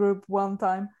supporter group one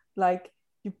time, like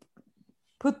you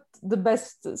put the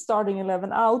best starting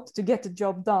 11 out to get the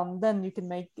job done, then you can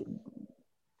make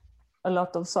a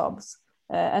lot of subs.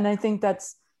 And I think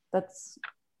that's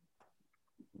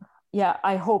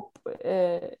I hope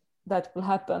that will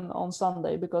happen on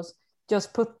Sunday, because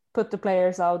just put the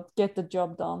players out, get the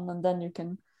job done, and then you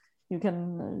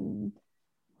can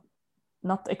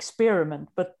not experiment,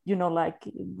 but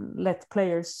let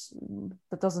players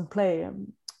that doesn't play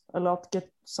a lot get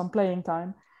some playing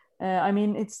time.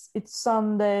 It's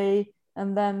Sunday,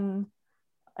 and then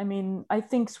I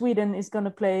think Sweden is going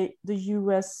to play the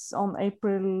US on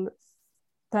April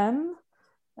 10.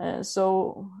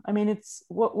 It's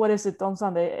what is it on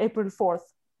Sunday? April 4th,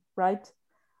 right?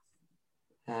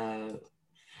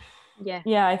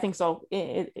 Yeah, I think so.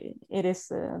 It is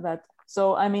that.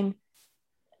 So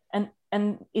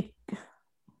and it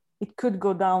could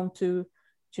go down to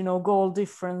goal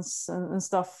difference and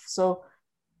stuff. So,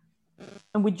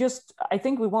 and I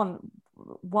think we won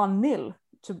 1-0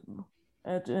 to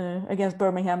against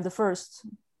Birmingham, the first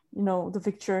the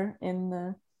fixture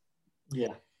in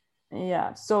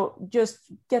so just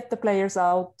get the players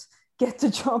out, get the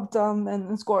job done,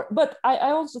 and score. But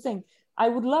I also think I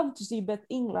would love to see Beth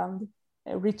England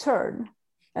return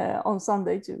on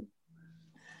Sunday too.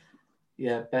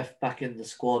 Yeah, Beth back in the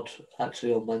squad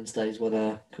actually on Wednesdays when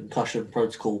a concussion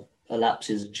protocol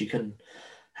elapses and she can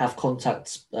have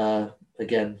contacts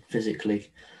again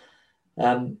physically.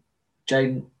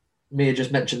 Jane, Mia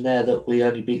just mentioned there that we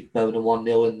only beat Birmingham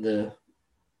 1-0 in the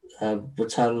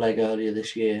return leg earlier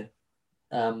this year.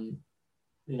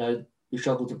 We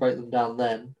struggled to break them down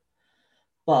then.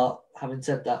 But having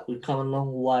said that, we've come a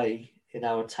long way in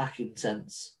our attacking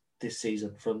sense this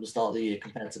season from the start of the year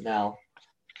compared to now.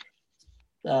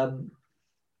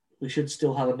 We should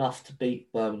still have enough to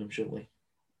beat Birmingham, shouldn't we?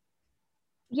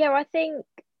 Yeah, I think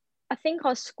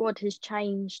our squad has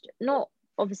changed, not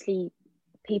obviously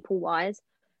people-wise,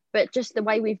 but just the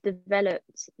way we've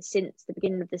developed since the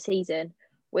beginning of the season.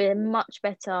 We're much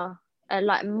better,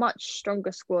 much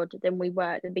stronger squad than we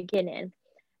were at the beginning.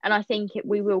 And I think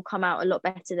we will come out a lot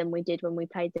better than we did when we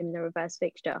played them in the reverse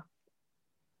fixture.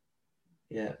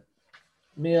 Yeah.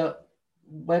 Mia,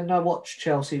 when I watch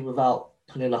Chelsea without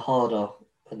Pernilla Harder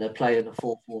and they're playing a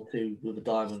 4-4-2 with a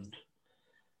diamond,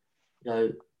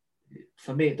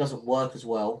 for me it doesn't work as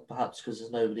well, perhaps because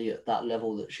there's nobody at that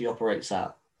level that she operates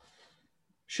at.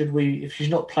 If she's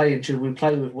not playing, should we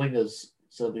play with wingers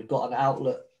so we've got an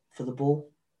outlet for the ball?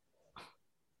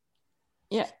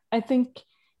 Yeah, I think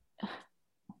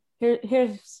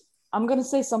here's I'm going to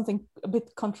say something a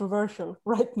bit controversial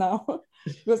right now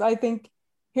because I think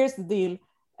here's the deal.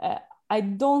 I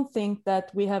don't think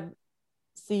that we have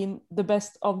seen the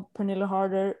best of Pernilla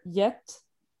Harder yet.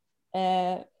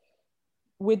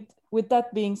 With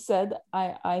that being said,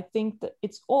 I think that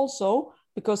it's also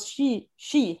because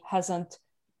she hasn't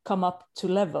come up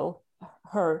to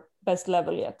her best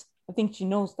level yet. I think she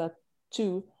knows that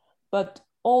too. But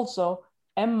also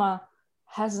Emma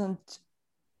hasn't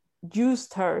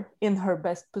used her in her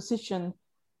best position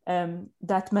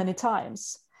that many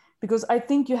times, because I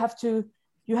think you have to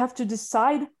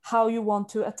decide how you want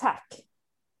to attack.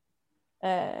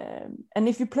 And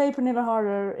if you play Pernilla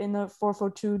Harder in a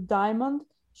 4-4-2 diamond,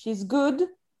 she's good,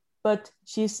 but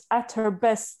she's at her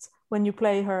best when you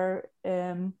play her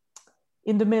in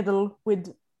the middle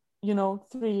with,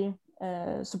 3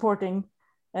 supporting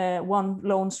one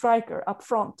lone striker up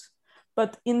front.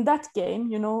 But in that game,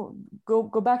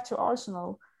 go back to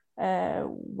Arsenal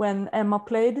when Emma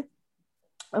played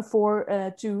a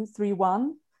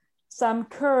 4-2-3-1. Sam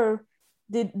Kerr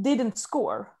didn't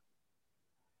score.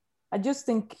 I just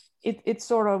think it's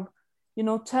sort of,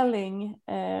 telling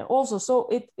also. So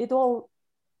it all,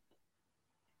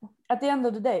 at the end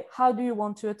of the day, how do you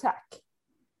want to attack?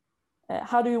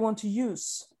 How do you want to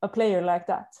use a player like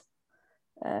that?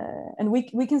 And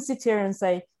we can sit here and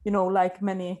say, like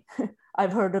many,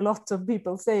 I've heard a lot of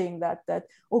people saying that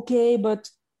okay, but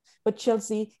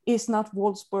Chelsea is not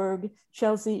Wolfsburg,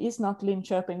 Chelsea is not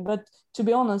Linköping. But to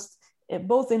be honest,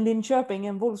 both in Linköping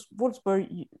and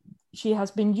Wolfsburg, she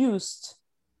has been used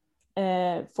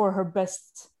for her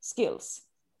best skills.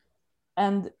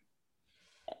 And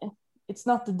it's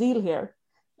not the deal here.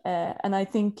 And I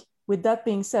think with that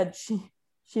being said,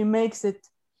 she makes it,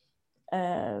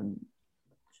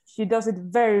 she does it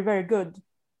very, very good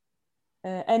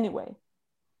anyway.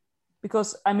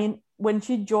 Because, I mean, when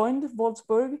she joined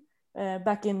Wolfsburg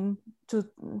back in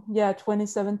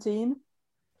 2017,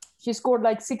 she scored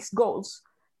like 6 goals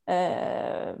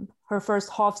her first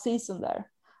half season there.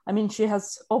 I mean, she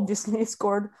has obviously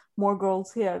scored more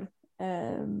goals here.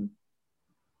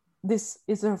 This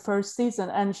is her first season,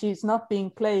 and she's not being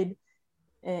played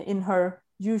in her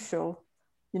usual,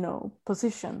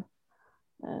 position.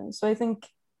 So I think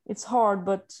it's hard,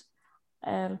 but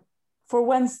for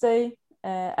Wednesday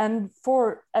and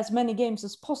for as many games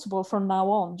as possible from now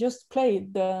on, just play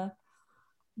the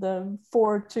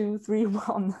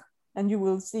 4-2-3-1, and you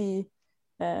will see.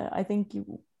 I think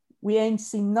we ain't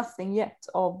seen nothing yet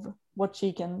of what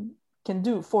she can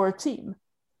do for a team.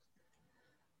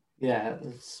 Yeah,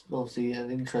 it's obviously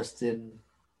an interesting,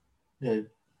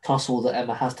 tussle that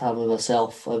Emma has to have with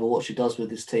herself over what she does with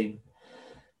this team,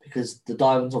 because the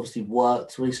Diamonds obviously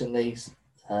worked recently.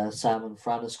 Sam and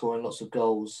Fran are scoring lots of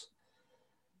goals,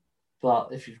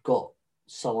 but if you've got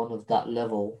someone of that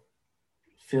level,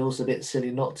 it feels a bit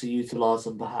silly not to utilise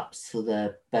them perhaps to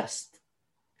their best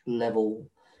level,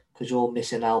 because you're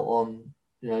missing out on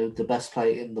the best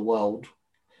player in the world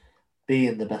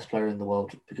being the best player in the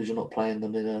world, because you're not playing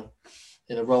them in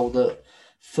a role that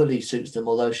fully suits them,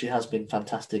 although she has been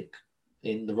fantastic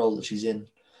in the role that she's in.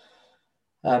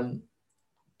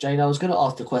 Jane, I was going to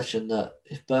ask the question that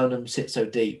if Burnham sits so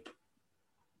deep,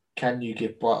 can you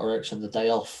give Bright Ericsson the day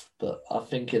off? But I'm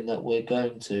thinking that we're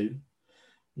going to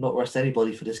not rest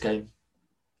anybody for this game.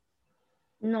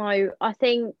 No, I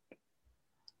think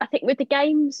with the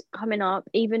games coming up,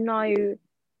 even though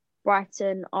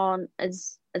Brighton aren't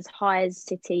as high as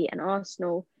City and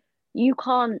Arsenal, you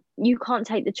can't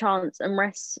take the chance and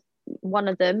rest one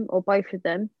of them or both of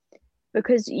them,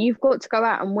 because you've got to go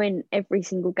out and win every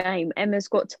single game. Emma's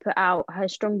got to put out her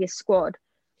strongest squad.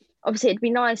 Obviously, it'd be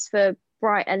nice for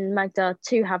Bright and Magda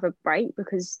to have a break,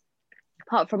 because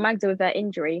apart from Magda with her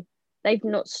injury, they've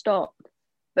not stopped.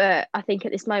 But I think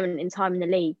at this moment in time in the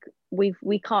league,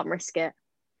 we can't risk it.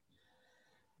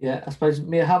 Yeah, I suppose,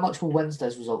 Mia, how much will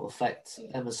Wednesday's result affect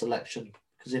Emma's selection?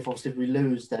 Because if we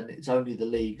lose, then it's only the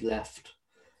league left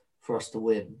for us to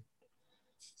win,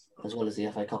 as well as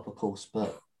the FA Cup, of course.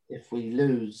 But if we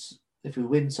win,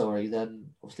 then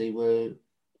obviously we're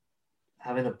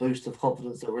having a boost of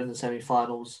confidence that we're in the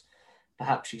semi-finals.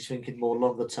 Perhaps she's thinking more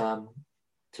longer term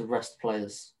to rest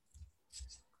players.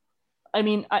 I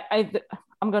mean,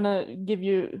 I'm gonna give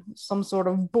you some sort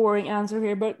of boring answer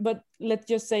here, but let's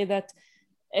just say that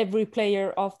every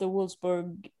player of the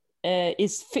Wolfsburg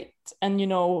is fit and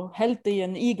healthy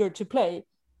and eager to play.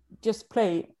 Just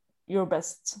play your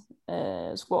best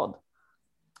squad,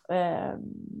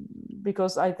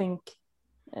 because I think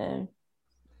I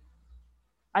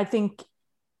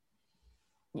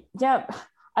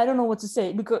don't know what to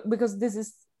say, because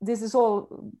this is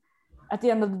all, at the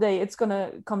end of the day, it's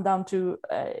gonna come down to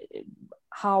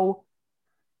how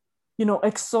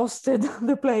exhausted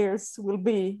the players will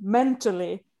be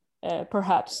mentally,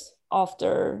 perhaps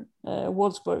after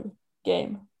Wolfsburg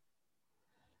game.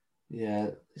 Yeah,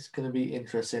 it's going to be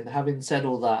interesting. Having said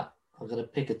all that, I'm going to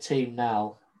pick a team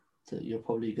now that you're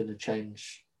probably going to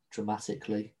change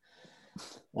dramatically.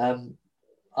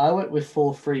 I went with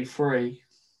 4-3-3,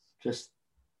 just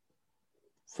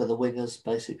for the wingers,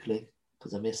 basically,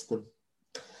 because I missed them.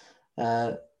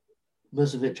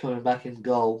 Musovic coming back in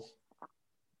goal.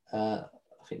 I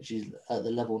think she's at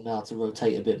the level now to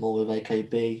rotate a bit more with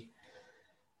AKB.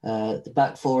 The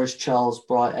back four is Charles,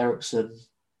 Bright, Eriksson,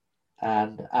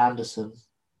 and Anderson.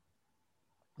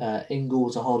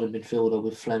 Ingles a holding midfielder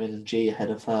with Fleming and G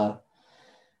ahead of her.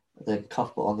 Then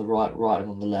Cuthbert on the right, Wrighton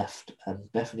on the left,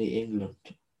 and Bethany England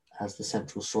as the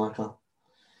central striker.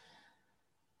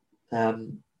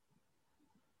 Jane,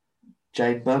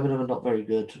 Birmingham are not very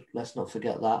good. Let's not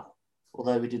forget that.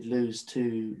 Although we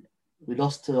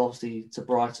lost to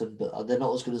Brighton, but they're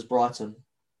not as good as Brighton.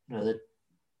 You know, they're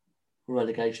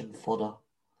relegation fodder.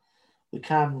 We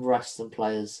can rest some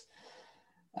players,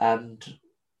 and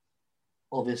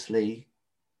obviously,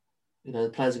 you know, the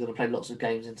players are going to play lots of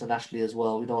games internationally as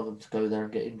well. We don't want them to go there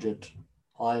and get injured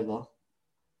either.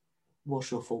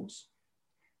 What's your thoughts?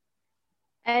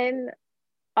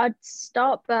 I'd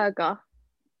start Berger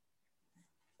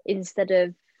instead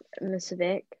of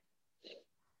Musovic.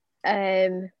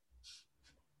 I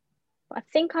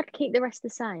think I'd keep the rest the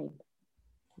same.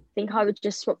 I think I would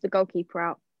just swap the goalkeeper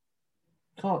out.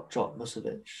 Can't drop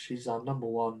Musovic. She's our number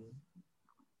one.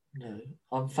 No,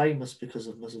 I'm famous because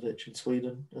of Musovic in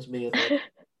Sweden, as me and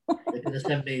they're going to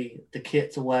send me the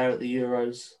kit to wear at the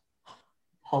Euros.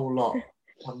 Whole lot.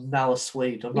 I'm now a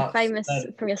Swede. I'm You're not famous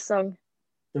from your song.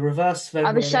 The reverse Sven.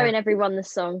 I was showing everyone the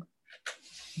song.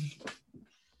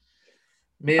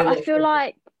 I feel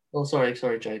like. Oh, sorry,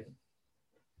 Jane.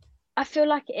 I feel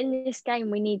like in this game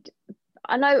we need.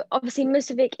 I know obviously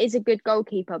Musovic is a good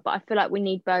goalkeeper, but I feel like we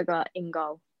need Berger in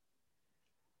goal.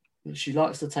 She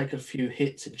likes to take a few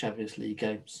hits in Champions League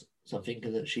games, so I'm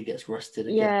thinking that she gets rested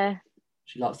again. Yeah.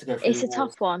 She likes to go through. It's a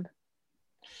tough one.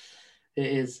 It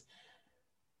is.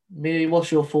 Miri,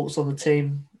 what's your thoughts on the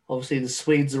team? Obviously, the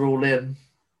Swedes are all in.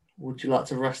 Would you like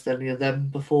to rest any of them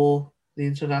before the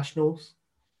internationals?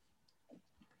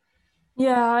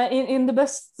 Yeah, in the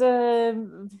best,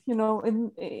 in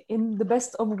the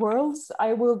best of worlds,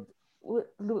 I would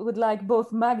like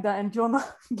both Magda and Jonna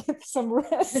get some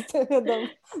rest ahead of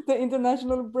the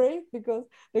international break because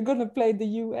they're gonna play the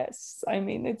US. I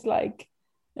mean, it's like,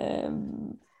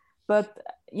 but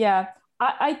yeah,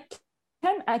 I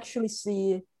can actually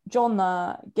see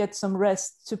Jonna get some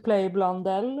rest to play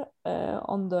Blondell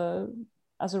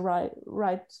as a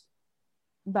right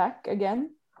back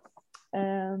again.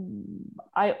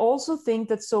 I also think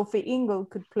that Sophie Ingle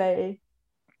could play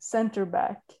center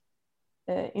back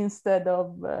instead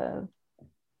of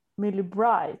Millie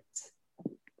Bright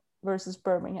versus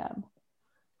Birmingham.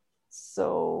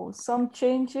 So some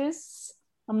changes,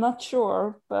 I'm not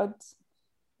sure, but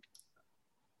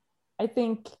I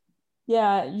think,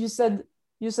 yeah, you said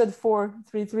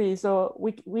 4-3-3, so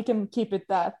we can keep it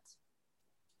that.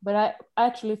 But I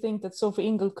actually think that Sophie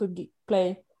Ingle could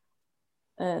play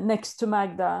next to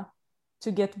Magda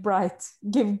to give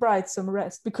Bright some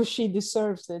rest because she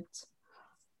deserves it.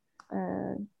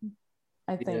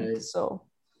 I think so.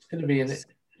 It's going to be it's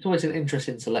always an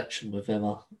interesting selection with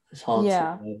Emma. It's hard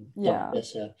to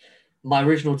guess her. My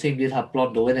original team did have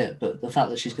Blondell in it, but the fact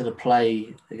that she's going to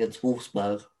play against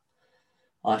Wolfsburg,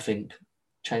 I think,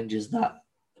 changes that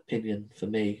opinion for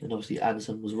me. And obviously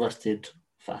Anderson was rested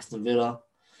for Aston Villa.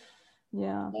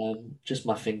 Yeah. Just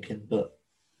my thinking, but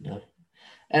no.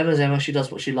 Emma's Emma. She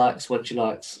does what she likes, when she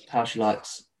likes, how she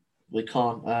likes. We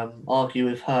can't argue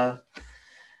with her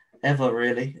ever,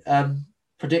 really.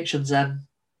 Predictions then.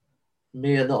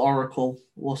 Mia the Oracle.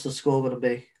 What's the score going to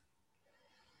be?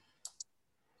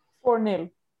 4-0,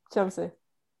 Chelsea.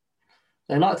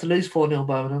 They like to lose 4-0,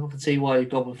 Birmingham. I can see why you've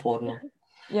gone with 4-0.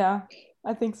 Yeah,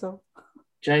 I think so.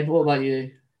 Jane, what about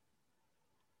you?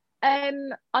 I'm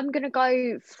going to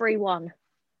go 3-1.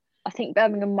 I think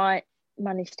Birmingham might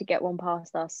manage to get one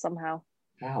past us somehow.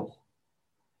 How?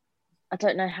 I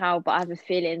don't know how, but I have a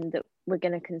feeling that we're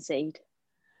going to concede.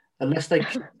 Unless they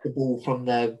kick the ball from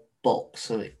their box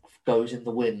and it goes in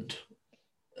the wind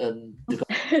and the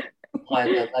guys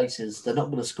play their laces, they're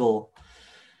not going to score.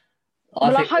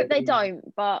 I hope they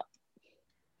don't, but...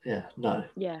 Yeah, no.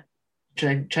 Yeah.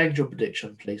 Change your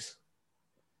prediction, please.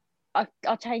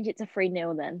 I'll change it to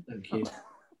 3-0 then. Thank you.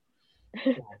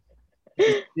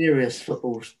 It's a serious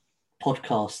football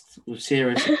podcast with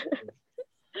serious.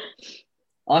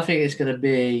 I think it's going to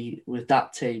be, with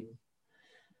that team,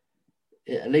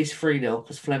 at least 3-0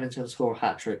 because Fleming's going to score a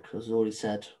hat-trick, as I already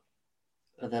said.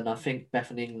 And then I think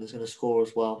Bethany England's going to score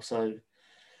as well. So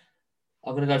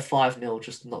I'm going to go 5-0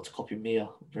 just not to copy Mia,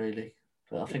 really.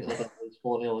 But I think they're going to lose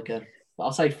 4-0 again. But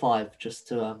I'll say 5 just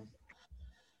to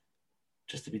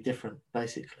be different,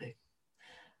 basically.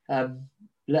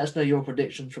 Let us know your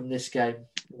predictions from this game.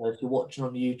 If you're watching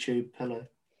on YouTube, hello.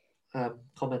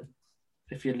 Comment.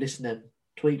 If you're listening,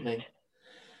 tweet me.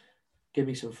 Give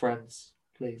me some friends,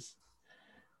 please.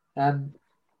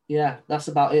 Yeah, that's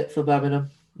about it for Birmingham.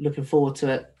 Looking forward to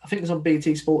it. I think it's on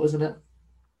BT Sport, isn't it?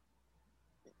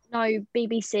 No,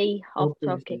 BBC Oh,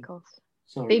 12 BBC. kickoff.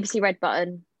 Sorry. BBC red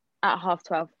button at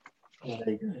 12:30. Oh, there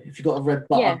you go. If you've got a red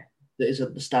button Yeah. that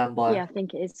isn't the standby, Yeah, I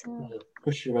think it is.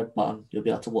 push your red button. You'll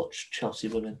be able to watch Chelsea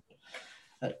women.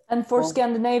 And for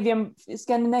Scandinavian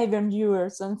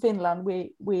viewers in Finland,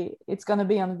 we it's going to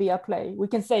be on Viaplay. We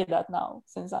can say that now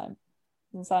since I'm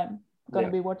going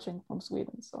to be watching from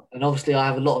Sweden. So. And obviously, I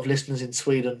have a lot of listeners in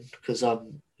Sweden because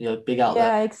I'm big out there.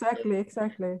 Yeah, exactly.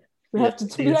 We have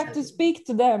to speak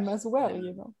to them as well,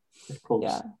 Of course.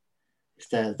 Yeah. It's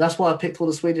there. That's why I picked all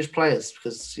the Swedish players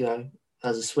because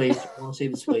as a Swede, I want to see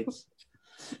the Swedes.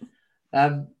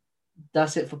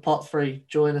 That's it for part 3.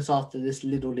 Join us after this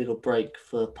little break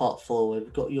for part 4 where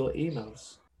we've got your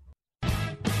emails.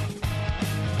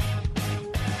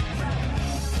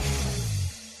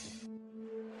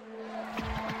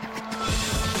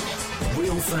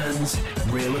 Real fans,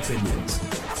 real opinions.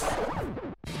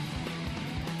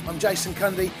 I'm Jason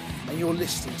Cundy, and you're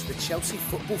listening to the Chelsea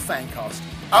Football Fancast.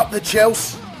 Up the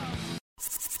Chelsea!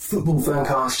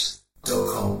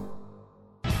 Footballfancast.com.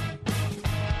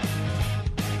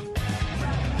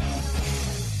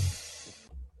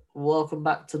 Welcome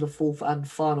back to the fourth and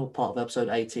final part of episode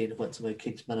 18 of To Mow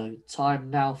Kingsmeadow. Time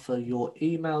now for your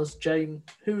emails. Jane,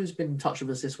 who has been in touch with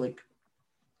us this week?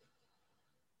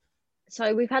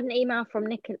 So we've had an email from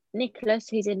Nicholas,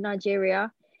 who's in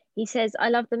Nigeria. He says, I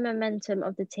love the momentum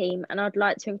of the team and I'd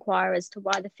like to inquire as to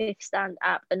why the Fifth Stand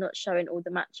app are not showing all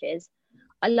the matches.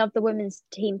 I love the women's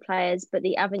team players, but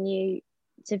the avenue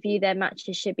to view their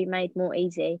matches should be made more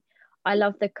easy. I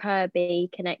love the Kirby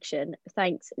connection.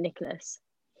 Thanks, Nicholas.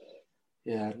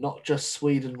 Yeah, not just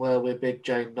Sweden where we're big,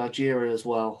 Jane. Nigeria as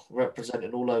well,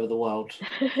 representing all over the world.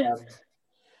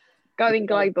 Going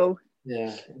global.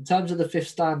 Yeah. In terms of the Fifth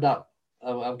Stand up,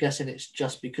 I'm guessing it's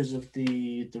just because of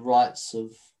the rights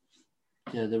of...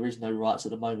 there is no rights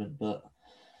at the moment, but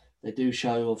they do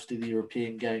show, obviously, the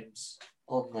European games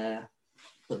on there.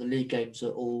 But the league games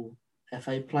are all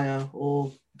FA Player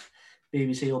or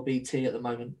BBC or BT at the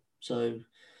moment. So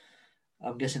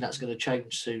I'm guessing that's going to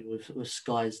change soon with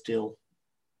Sky's deal.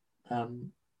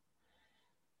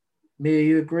 Mia,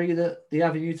 you agree that the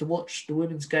avenue to watch the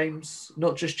women's games,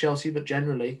 not just Chelsea, but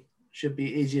generally, should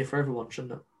be easier for everyone,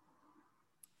 shouldn't it?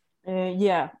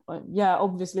 Yeah,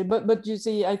 obviously. But you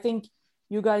see, I think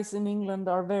you guys in England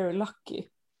are very lucky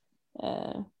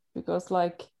because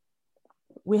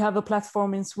we have a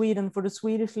platform in Sweden for the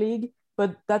Swedish league,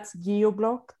 but that's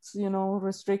geo-blocked,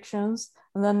 restrictions.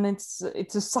 And then it's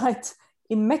a site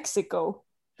in Mexico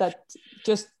that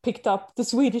just picked up the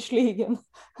Swedish league and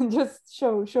just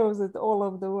shows it all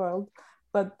over the world.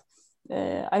 But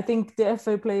I think the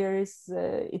FA player is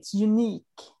it's unique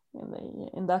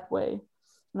in that way.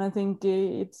 And I think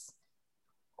it's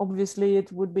obviously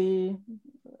it would mean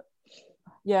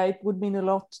a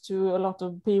lot to a lot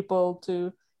of people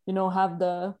to have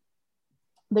the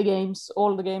games,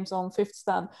 all the games on Fifth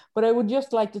Stand. But I would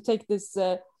just like to take this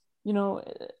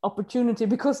opportunity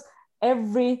because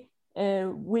every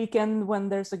weekend when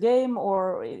there's a game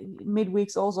or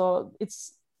midweeks also,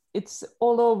 it's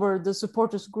all over the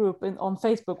supporters group on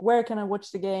Facebook. Where can I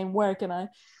watch the game? Where can I?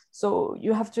 So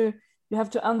you have to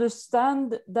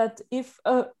understand that if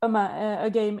a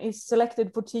game is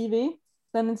selected for TV,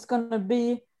 then it's going to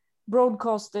be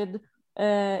broadcasted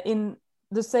on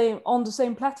the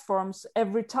same platforms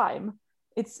every time.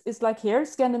 It's like here,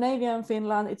 Scandinavia and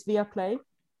Finland, it's Viaplay.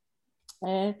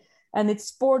 And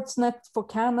it's Sportsnet for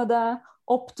Canada,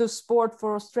 Optus Sport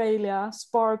for Australia,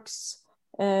 Sparks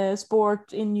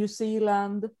Sport in New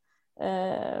Zealand.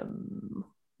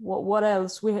 What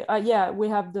else? We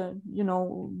have the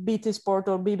BT Sport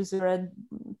or BBC Red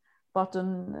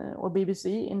Button or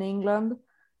BBC in England.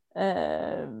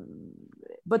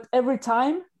 But every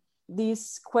time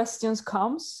these questions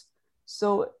comes,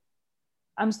 so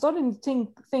I'm starting to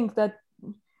think that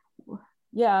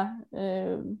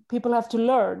people have to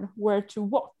learn where to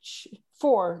watch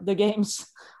for the games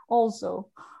also,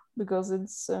 because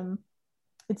it's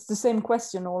the same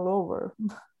question all over.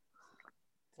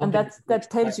 And that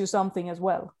tells you something as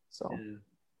well. So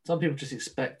some people just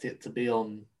expect it to be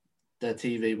on their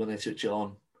TV when they switch it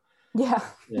on. Yeah.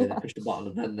 They push the button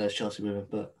and then there's Chelsea women,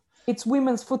 but it's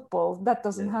women's football. That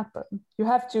doesn't happen. You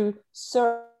have to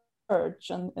search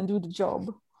and do the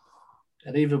job.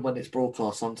 And even when it's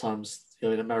broadcast, sometimes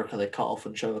in America they cut off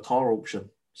and show a car auction.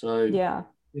 So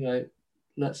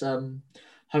let's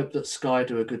hope that Sky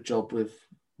do a good job with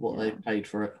what they paid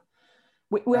for it.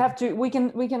 We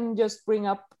can just bring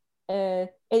up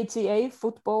ATA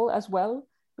football as well.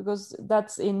 because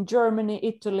that's in Germany,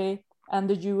 Italy, and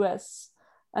the US.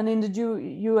 And in the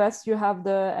US, you have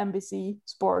the NBC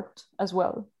Sport as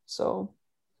well. So,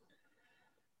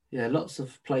 yeah, lots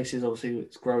of places. Obviously,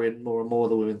 it's growing more and more,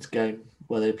 the women's game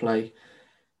where they play.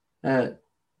 Joe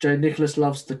Nicholas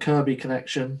loves the Kirby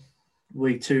connection.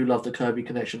 We too love the Kirby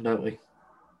connection, don't we?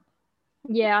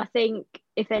 Yeah, I think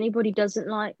if anybody doesn't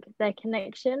like their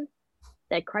connection,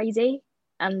 they're crazy.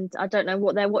 And I don't know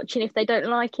what they're watching if they don't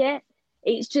like it.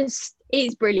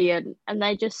 It's brilliant. And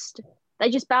they just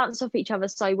bounce off each other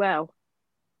so well.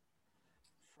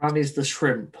 Fran is the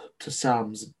shrimp to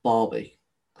Sam's Barbie.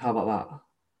 How about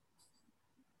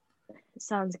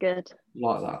Sounds good. that?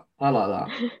 Like that. I like that.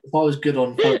 If I was good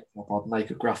on Photoshop, I'd make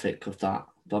a graphic of that,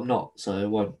 but I'm not, so I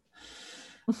won't.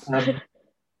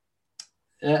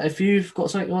 If you've got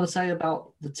something you want to say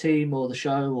about the team or the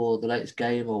show or the latest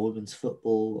game or women's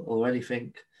football or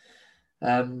anything,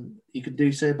 you can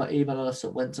do so by emailing us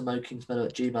at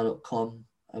wenttomowkingsmeadow@gmail.com,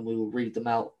 and we will read them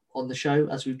out on the show,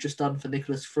 as we've just done for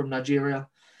Nicholas from Nigeria.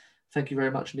 Thank you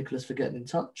very much, Nicholas, for getting in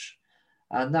touch.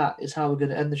 And that is how we're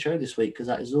going to end the show this week, because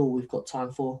that is all we've got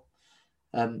time for.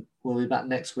 We'll be back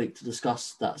next week to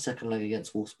discuss that second leg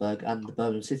against Wolfsburg and the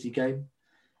Birmingham City game.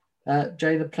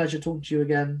 Jane, a pleasure talking to you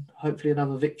again. Hopefully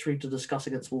another victory to discuss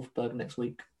against Wolfsburg next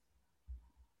week.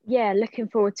 Yeah, looking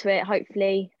forward to it.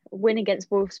 Hopefully a win against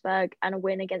Wolfsburg and a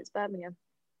win against Birmingham.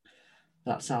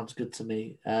 That sounds good to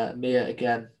me. Mia,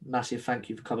 again, massive thank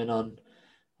you for coming on.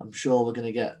 I'm sure we're going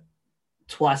to get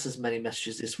twice as many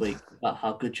messages this week about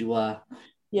how good you were.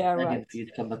 Yeah, right. For you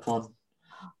to come back on.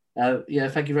 Thank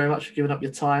you very much for giving up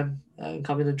your time and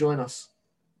coming and join us.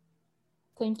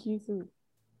 Thank you too.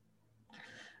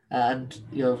 And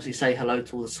you obviously say hello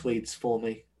to all the Swedes for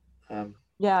me.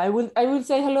 I will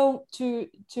say hello to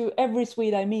every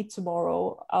Swede I meet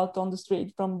tomorrow out on the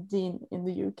street from Dean in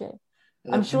the UK.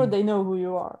 I'm sure they know who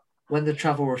you are. When the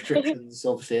travel restrictions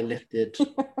obviously are lifted,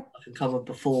 I can come and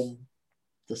perform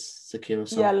the Sakira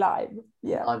song. Yeah, live.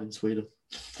 Yeah. Live in Sweden.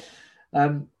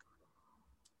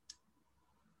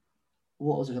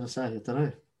 What was I going to say? I don't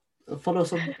know. Follow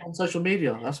us on social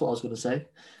media. That's what I was going to say.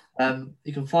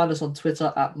 You can find us on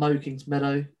Twitter at Mow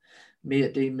Kingsmeadow, me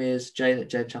at Dean Mears, Jane at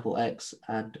Jane Chapel X,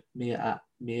 and Mia at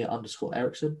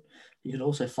Mia_Ericsson. You can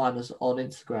also find us on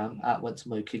Instagram at Went to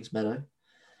Mow Kingsmeadow.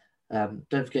 Don't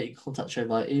forget you can contact the show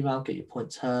via email, get your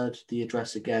points heard. The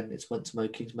address again, it's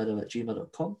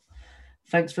wenttomowkingsmeadow@gmail.com.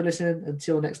 Thanks for listening.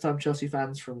 Until next time, Chelsea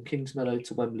fans, from Kingsmeadow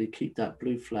to Wembley, keep that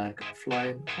blue flag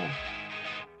flying high.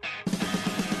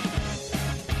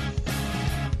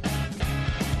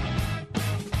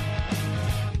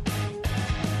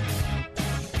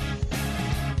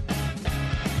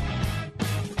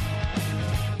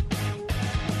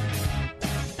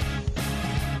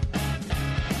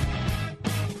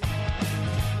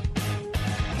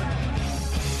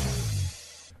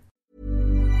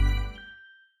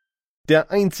 Der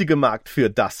einzige Markt für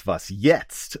das, was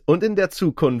jetzt und in der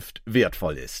Zukunft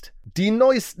wertvoll ist. Die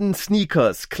neuesten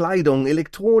Sneakers, Kleidung,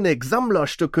 Elektronik,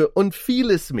 Sammlerstücke und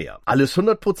vieles mehr. Alles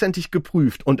 100%ig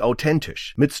geprüft und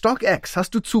authentisch. Mit StockX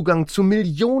hast du Zugang zu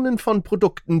Millionen von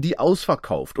Produkten, die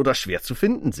ausverkauft oder schwer zu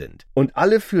finden sind. Und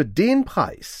alle für den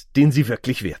Preis, den sie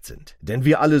wirklich wert sind. Denn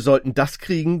wir alle sollten das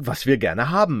kriegen, was wir gerne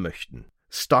haben möchten.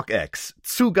 StockX.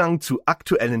 Zugang zu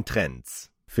aktuellen Trends.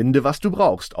 Finde, was du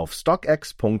brauchst auf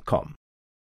stockx.com.